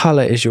 what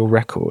color is your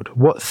record?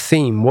 What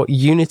theme, what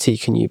unity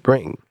can you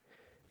bring?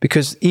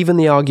 Because even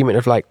the argument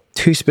of like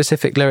too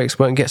specific lyrics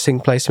won't get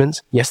sync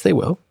placements. Yes, they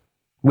will.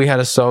 We had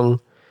a song,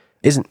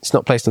 it's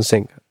not placed on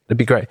sync. It'd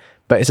be great.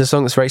 But it's a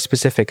song that's very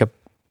specific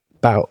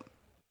about,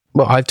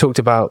 well, I've talked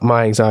about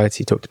my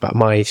anxiety, talked about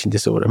my eating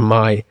disorder,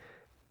 my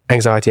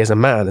anxiety as a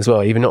man as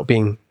well, even not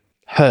being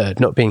heard,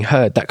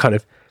 that kind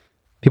of,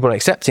 people are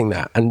accepting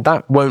that. And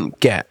that won't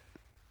get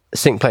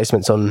sync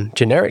placements on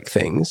generic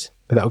things,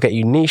 but that'll get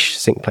you niche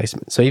sync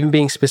placements. So even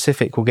being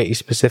specific will get you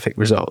specific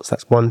results.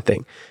 That's one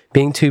thing.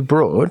 Being too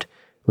broad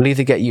will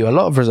either get you a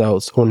lot of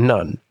results or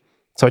none.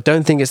 So I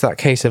don't think it's that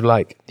case of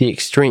like the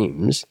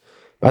extremes.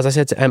 As I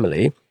said to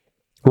Emily,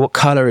 what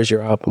color is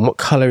your album? What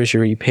color is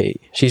your EP?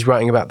 She's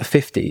writing about the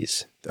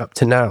 50s up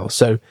to now.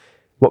 So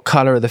what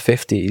color are the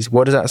 50s?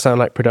 What does that sound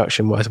like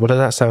production-wise? What does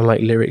that sound like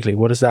lyrically?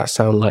 What does that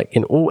sound like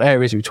in all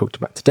areas we talked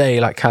about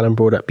today, like Callum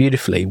brought up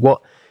beautifully?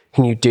 What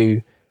can you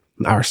do?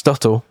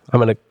 Aristotle,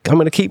 I'm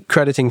gonna keep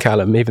crediting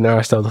Callum, even though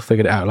Aristotle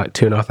figured it out like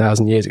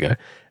 2,500 years ago.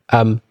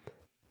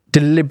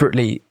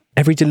 Deliberately,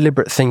 every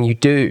deliberate thing you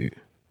do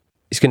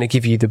is going to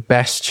give you the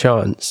best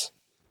chance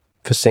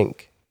for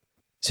sync.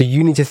 So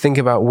you need to think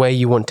about where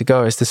you want to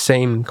go. It's the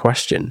same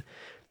question.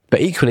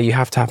 But equally, you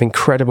have to have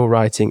incredible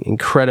writing,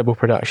 incredible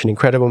production,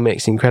 incredible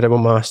mixing, incredible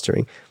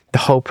mastering, the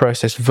whole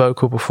process,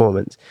 vocal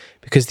performance.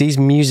 Because these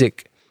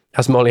music,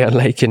 as Molly Ann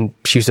Lakin,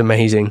 she was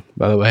amazing,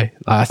 by the way.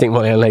 I think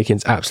Molly Ann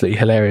Lakin's absolutely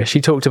hilarious.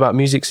 She talked about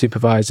music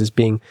supervisors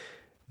being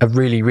a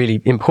really,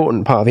 really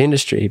important part of the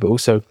industry, but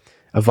also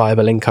a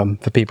viable income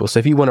for people. So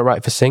if you want to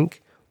write for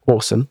sync,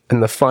 awesome.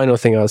 And the final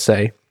thing I'll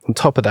say on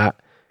top of that,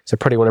 so I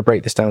probably want to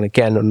break this down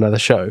again on another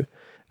show.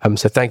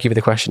 So thank you for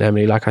the question,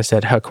 Emily. Like I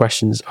said, her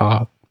questions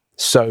are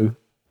so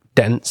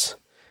dense,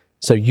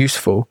 so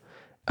useful.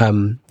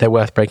 They're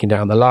worth breaking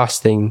down. The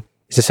last thing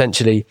is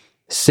essentially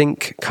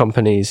sync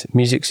companies,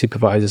 music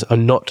supervisors are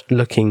not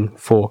looking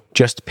for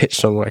just pitch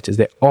songwriters.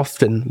 They're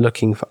often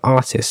looking for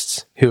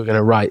artists who are going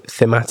to write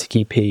thematic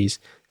EPs,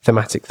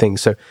 thematic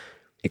things. So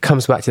it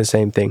comes back to the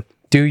same thing.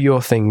 Do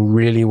your thing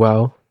really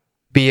well.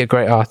 Be a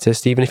great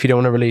artist, even if you don't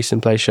want to release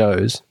and play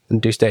shows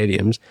and do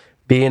stadiums.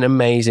 Be an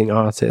amazing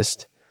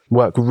artist.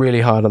 Work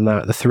really hard on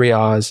that. The 3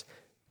 R's,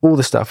 all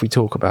the stuff we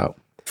talk about.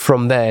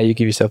 From there, you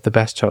give yourself the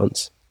best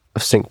chance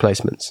of sync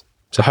placements.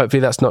 So hopefully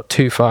that's not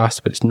too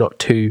fast, but it's not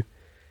too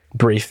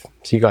brief.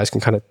 So you guys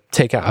can kind of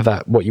take out of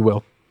that what you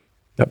will.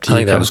 Up to you. I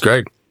think that was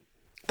great.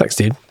 Thanks,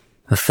 dude.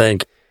 I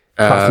think.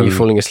 Apart from you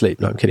falling asleep.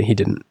 No, I'm kidding. He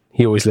didn't.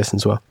 He always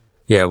listens well.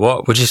 Yeah,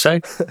 what would you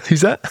say?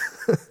 Who's that?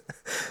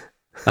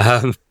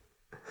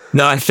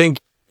 No, I think,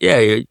 yeah,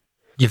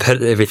 you've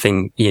hit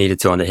everything you needed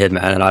to on the head,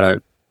 man. And I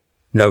don't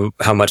know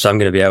how much I'm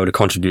going to be able to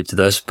contribute to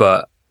this,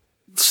 but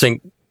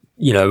sync,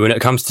 you know, when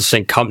it comes to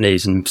sync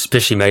companies and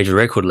especially major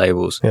record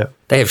labels,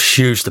 they have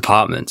huge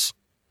departments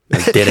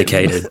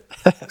dedicated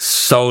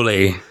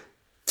solely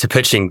to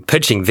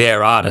pitching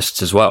their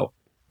artists as well.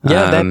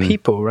 Yeah, they're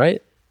people,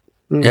 right?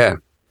 Yeah.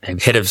 They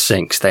have head of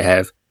syncs. They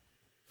have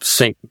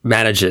sync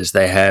managers.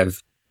 They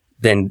have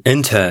then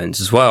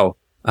interns as well.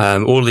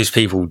 All these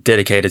people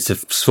dedicated to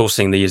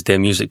sourcing their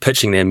music,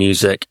 pitching their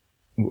music,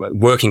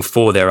 working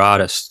for their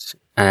artists.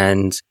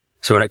 And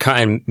so when it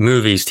comes in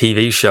movies,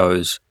 TV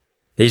shows,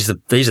 these are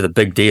the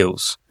big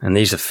deals, and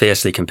these are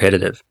fiercely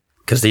competitive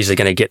because these are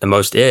going to get the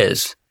most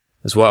airs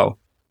as well,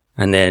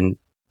 and then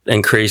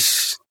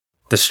increase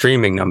the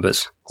streaming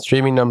numbers.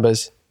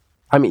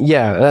 I mean,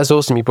 yeah, that's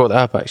awesome you brought that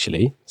up,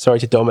 actually. Sorry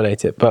to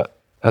dominate it, but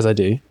as I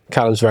do,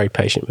 Callum's very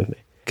patient with me.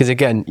 Because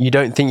again, you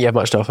don't think you have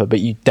much to offer,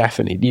 but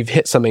you've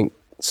hit something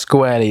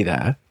squarely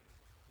there.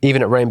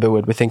 Even at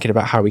Rainbowwood, we're thinking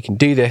about how we can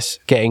do this,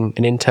 getting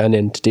an intern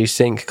in to do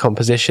sync,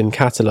 composition,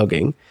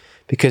 cataloguing.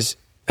 Because,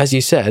 as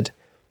you said,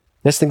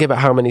 let's think about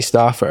how many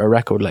staff are at a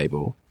record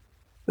label.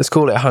 Let's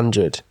call it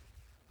 100.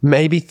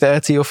 Maybe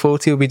 30 or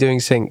 40 will be doing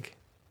sync.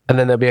 And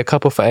then there'll be a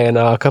couple for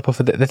A&R, a couple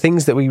for the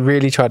things that we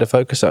really try to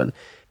focus on.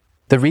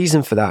 The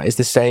reason for that is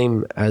the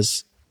same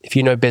as if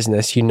you know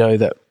business, you know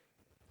that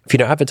if you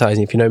know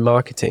advertising, if you know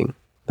marketing,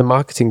 the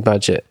marketing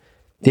budget,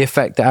 the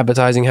effect that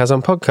advertising has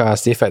on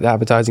podcasts, the effect that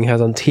advertising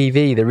has on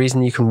TV. The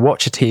reason you can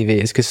watch a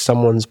TV is because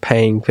someone's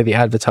paying for the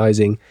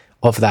advertising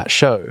of that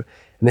show.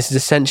 And this is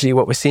essentially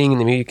what we're seeing in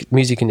the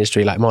music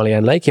industry, like Molly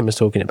Ann Lakin was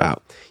talking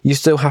about. You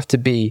still have to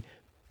be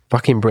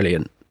fucking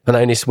brilliant. And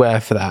I only swear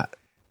for that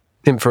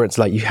inference,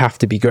 like you have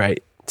to be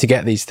great to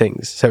get these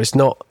things. So it's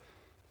not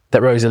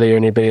that Rosalie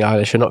and Billie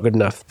Eilish are not good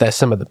enough. They're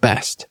some of the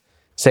best.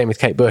 Same with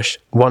Kate Bush,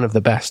 one of the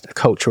best, a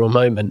cultural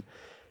moment.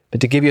 But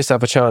to give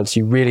yourself a chance,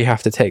 you really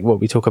have to take what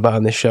we talk about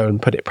on this show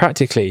and put it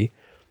practically.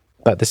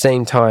 But at the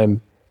same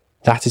time,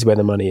 that is where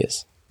the money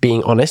is.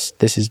 Being honest,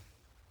 this is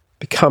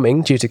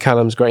becoming, due to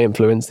Callum's great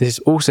influence, this is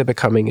also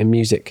becoming a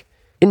music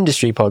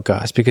industry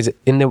podcast, because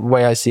in the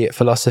way I see it,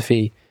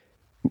 philosophy,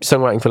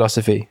 songwriting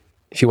philosophy,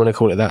 if you want to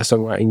call it that,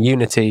 songwriting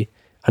unity,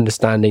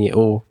 understanding it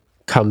all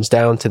comes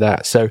down to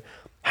that. So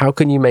how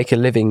can you make a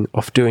living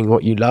off doing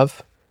what you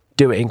love?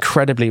 Do it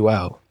incredibly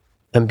well.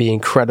 and be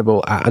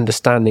incredible at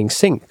understanding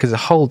sync, because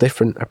it's a whole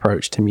different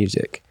approach to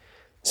music.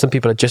 Some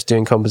people are just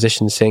doing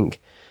composition sync.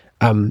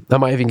 I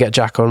might even get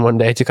Jack on one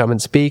day to come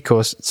and speak,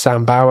 or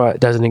Sam Bauer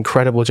does an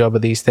incredible job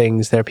of these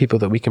things. There are people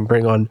that we can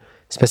bring on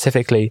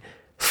specifically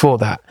for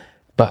that.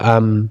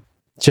 But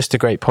just a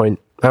great point.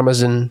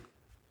 Amazon,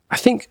 I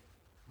think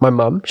my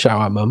mum,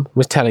 shout out mum,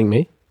 was telling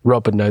me,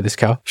 Rob would know this,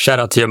 Cal. Shout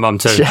out to your mum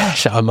too.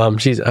 Shout out mum,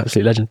 she's an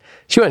absolute legend.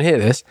 She won't hear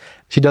this.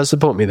 She does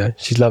support me though.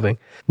 She's loving.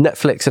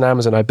 Netflix and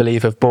Amazon, I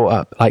believe, have bought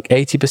up like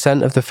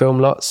 80% of the film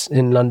lots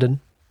in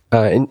London,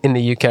 in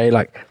the UK.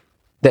 Like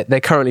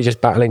they're currently just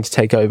battling to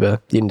take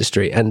over the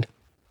industry. And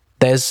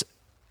there's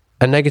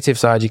a negative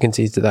side you can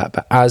see to that.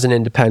 But as an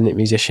independent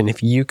musician,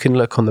 if you can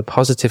look on the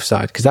positive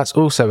side, because that's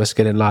also a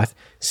skill in life,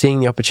 seeing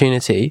the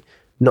opportunity,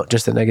 not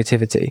just the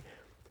negativity.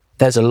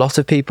 There's a lot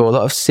of people, a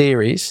lot of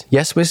series.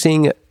 Yes, we're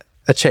seeing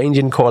a change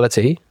in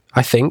quality,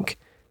 I think,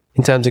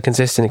 in terms of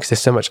consistency, because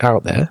there's so much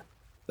out there.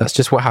 That's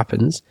just what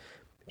happens.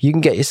 You can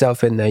get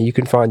yourself in there. You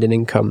can find an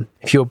income.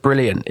 If you're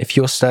brilliant, if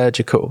you're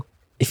surgical,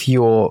 if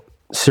you're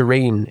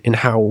serene in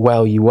how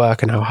well you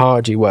work and how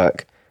hard you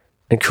work,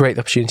 and create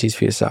opportunities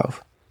for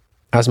yourself.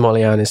 As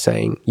Molly Ann is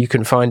saying, you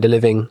can find a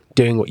living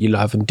doing what you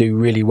love and do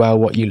really well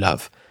what you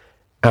love,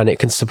 and it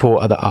can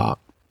support other art.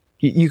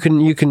 You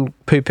can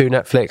poo-poo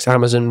Netflix,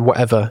 Amazon,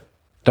 whatever.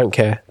 Don't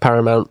care.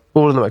 Paramount,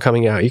 all of them are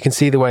coming out. You can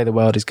see the way the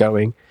world is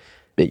going.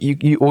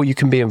 Or you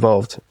can be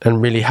involved and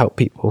really help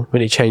people,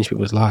 really change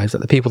people's lives.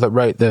 Like the people that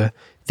wrote the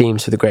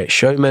themes for The Great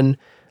Showman,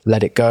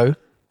 Let It Go.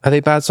 Are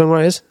they bad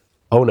songwriters?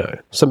 Oh no.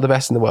 Some of the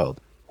best in the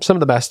world. Some of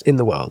the best in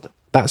the world.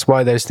 That's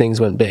why those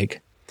things went big.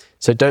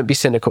 So don't be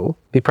cynical.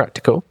 Be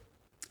practical.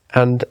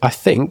 And I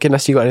think,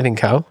 unless you got anything,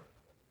 Cal.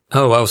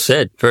 Oh, well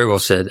said. Very well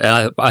said.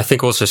 And I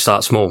think also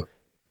start small.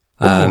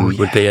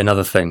 Would be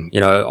another thing.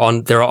 You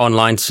know, there are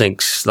online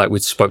syncs, like we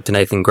spoke to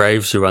Nathan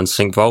Graves, who runs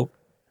Sync Vault.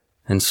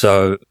 And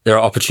so there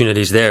are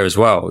opportunities there as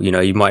well. You know,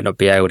 you might not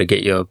be able to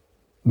get your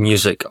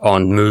music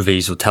on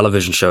movies or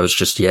television shows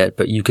just yet,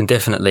 but you can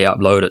definitely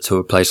upload it to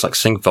a place like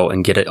Sync Vault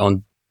and get it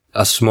on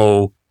a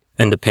small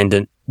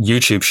independent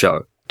YouTube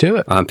show. Do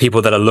it.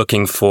 People that are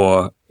looking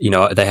for, you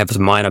know, they have a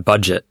minor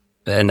budget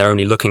and they're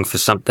only looking for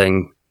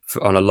something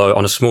on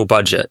a small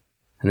budget.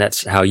 And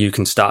that's how you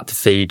can start to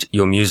feed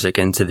your music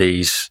into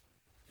these.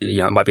 You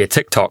know, it might be a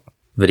TikTok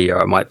video,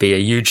 it might be a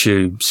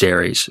YouTube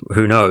series,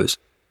 who knows?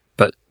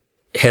 But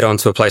head on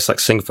to a place like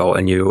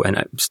SyncVault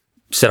and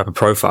set up a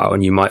profile,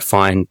 and you might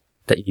find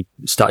that you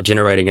start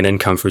generating an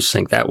income through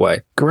Sync that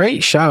way.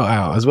 Great shout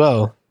out as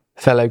well,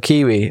 fellow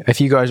Kiwi.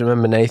 If you guys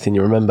remember Nathan,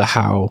 you remember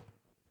how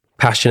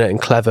passionate and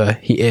clever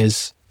he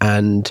is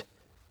and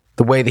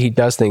the way that he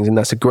does things. And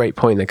that's a great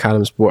point that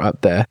Callum's brought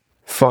up there.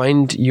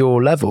 Find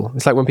your level.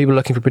 It's like when people are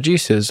looking for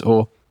producers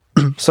or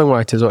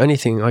songwriters or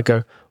anything, I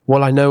go,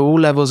 well, I know all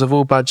levels of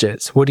all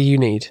budgets. What do you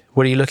need?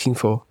 What are you looking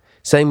for?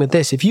 Same with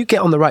this. If you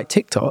get on the right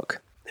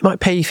TikTok, it might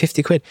pay you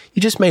 50 quid.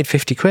 You just made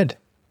 50 quid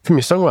from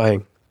your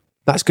songwriting.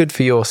 That's good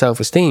for your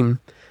self-esteem.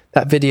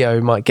 That video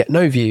might get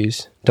no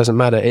views. Doesn't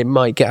matter. It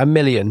might get 1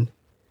 million.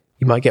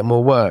 You might get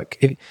more work.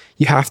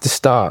 You have to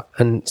start,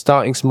 and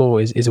starting small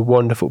is a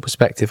wonderful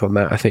perspective on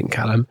that, I think,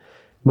 Callum.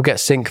 We'll get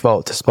Sync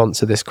Vault to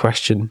sponsor this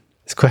question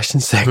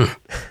segment.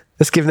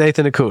 Let's give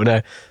Nathan a call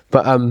now.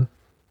 But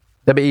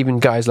there'll be even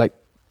guys like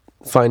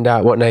find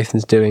out what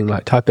Nathan's doing,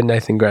 like type in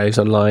Nathan Graves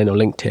online or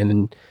LinkedIn,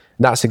 and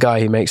that's a guy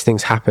who makes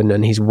things happen,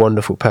 and he's a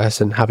wonderful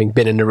person, having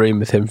been in a room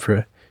with him for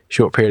a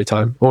short period of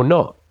time. Or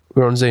not.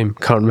 We were on Zoom.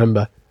 Can't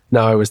remember.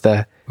 No, I was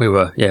there. We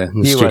were, yeah,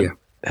 in the studio. Were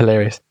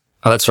hilarious.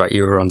 Oh, that's right.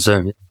 You were on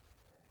Zoom.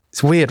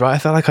 It's weird, right? I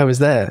felt like I was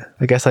there.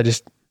 I guess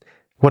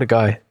what a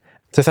guy.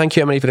 So thank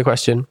you, Emily, for the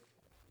question.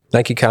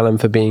 Thank you, Callum,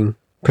 for being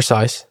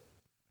precise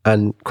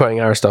and quoting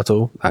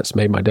Aristotle. That's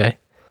made my day.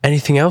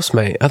 Anything else,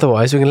 mate?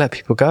 Otherwise, we can let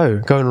people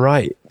go. Go and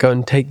write. Go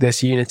and take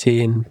this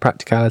unity and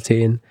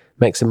practicality and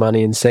make some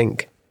money and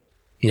sync.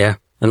 Yeah.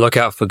 And look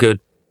out for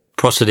good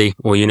prosody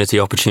or unity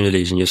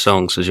opportunities in your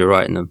songs as you're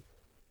writing them.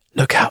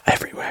 Look out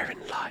everywhere in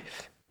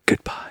life.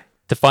 Goodbye.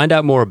 To find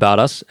out more about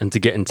us and to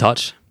get in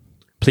touch,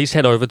 please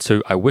head over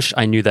to I Wish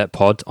I Knew That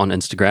Pod on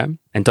Instagram,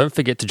 and don't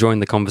forget to join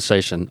the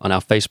conversation on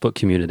our Facebook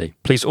community.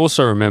 Please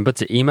also remember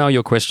to email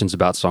your questions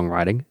about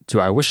songwriting to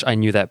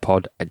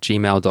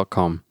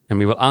iwishiknewthatpod@gmail.com, and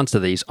we will answer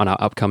these on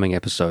our upcoming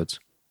episodes.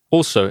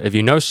 Also, if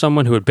you know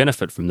someone who would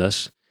benefit from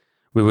this,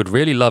 we would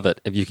really love it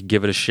if you could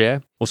give it a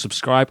share or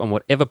subscribe on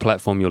whatever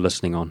platform you're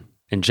listening on.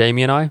 And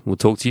Jamie and I will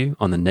talk to you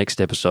on the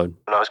next episode.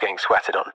 And I was getting sweated on.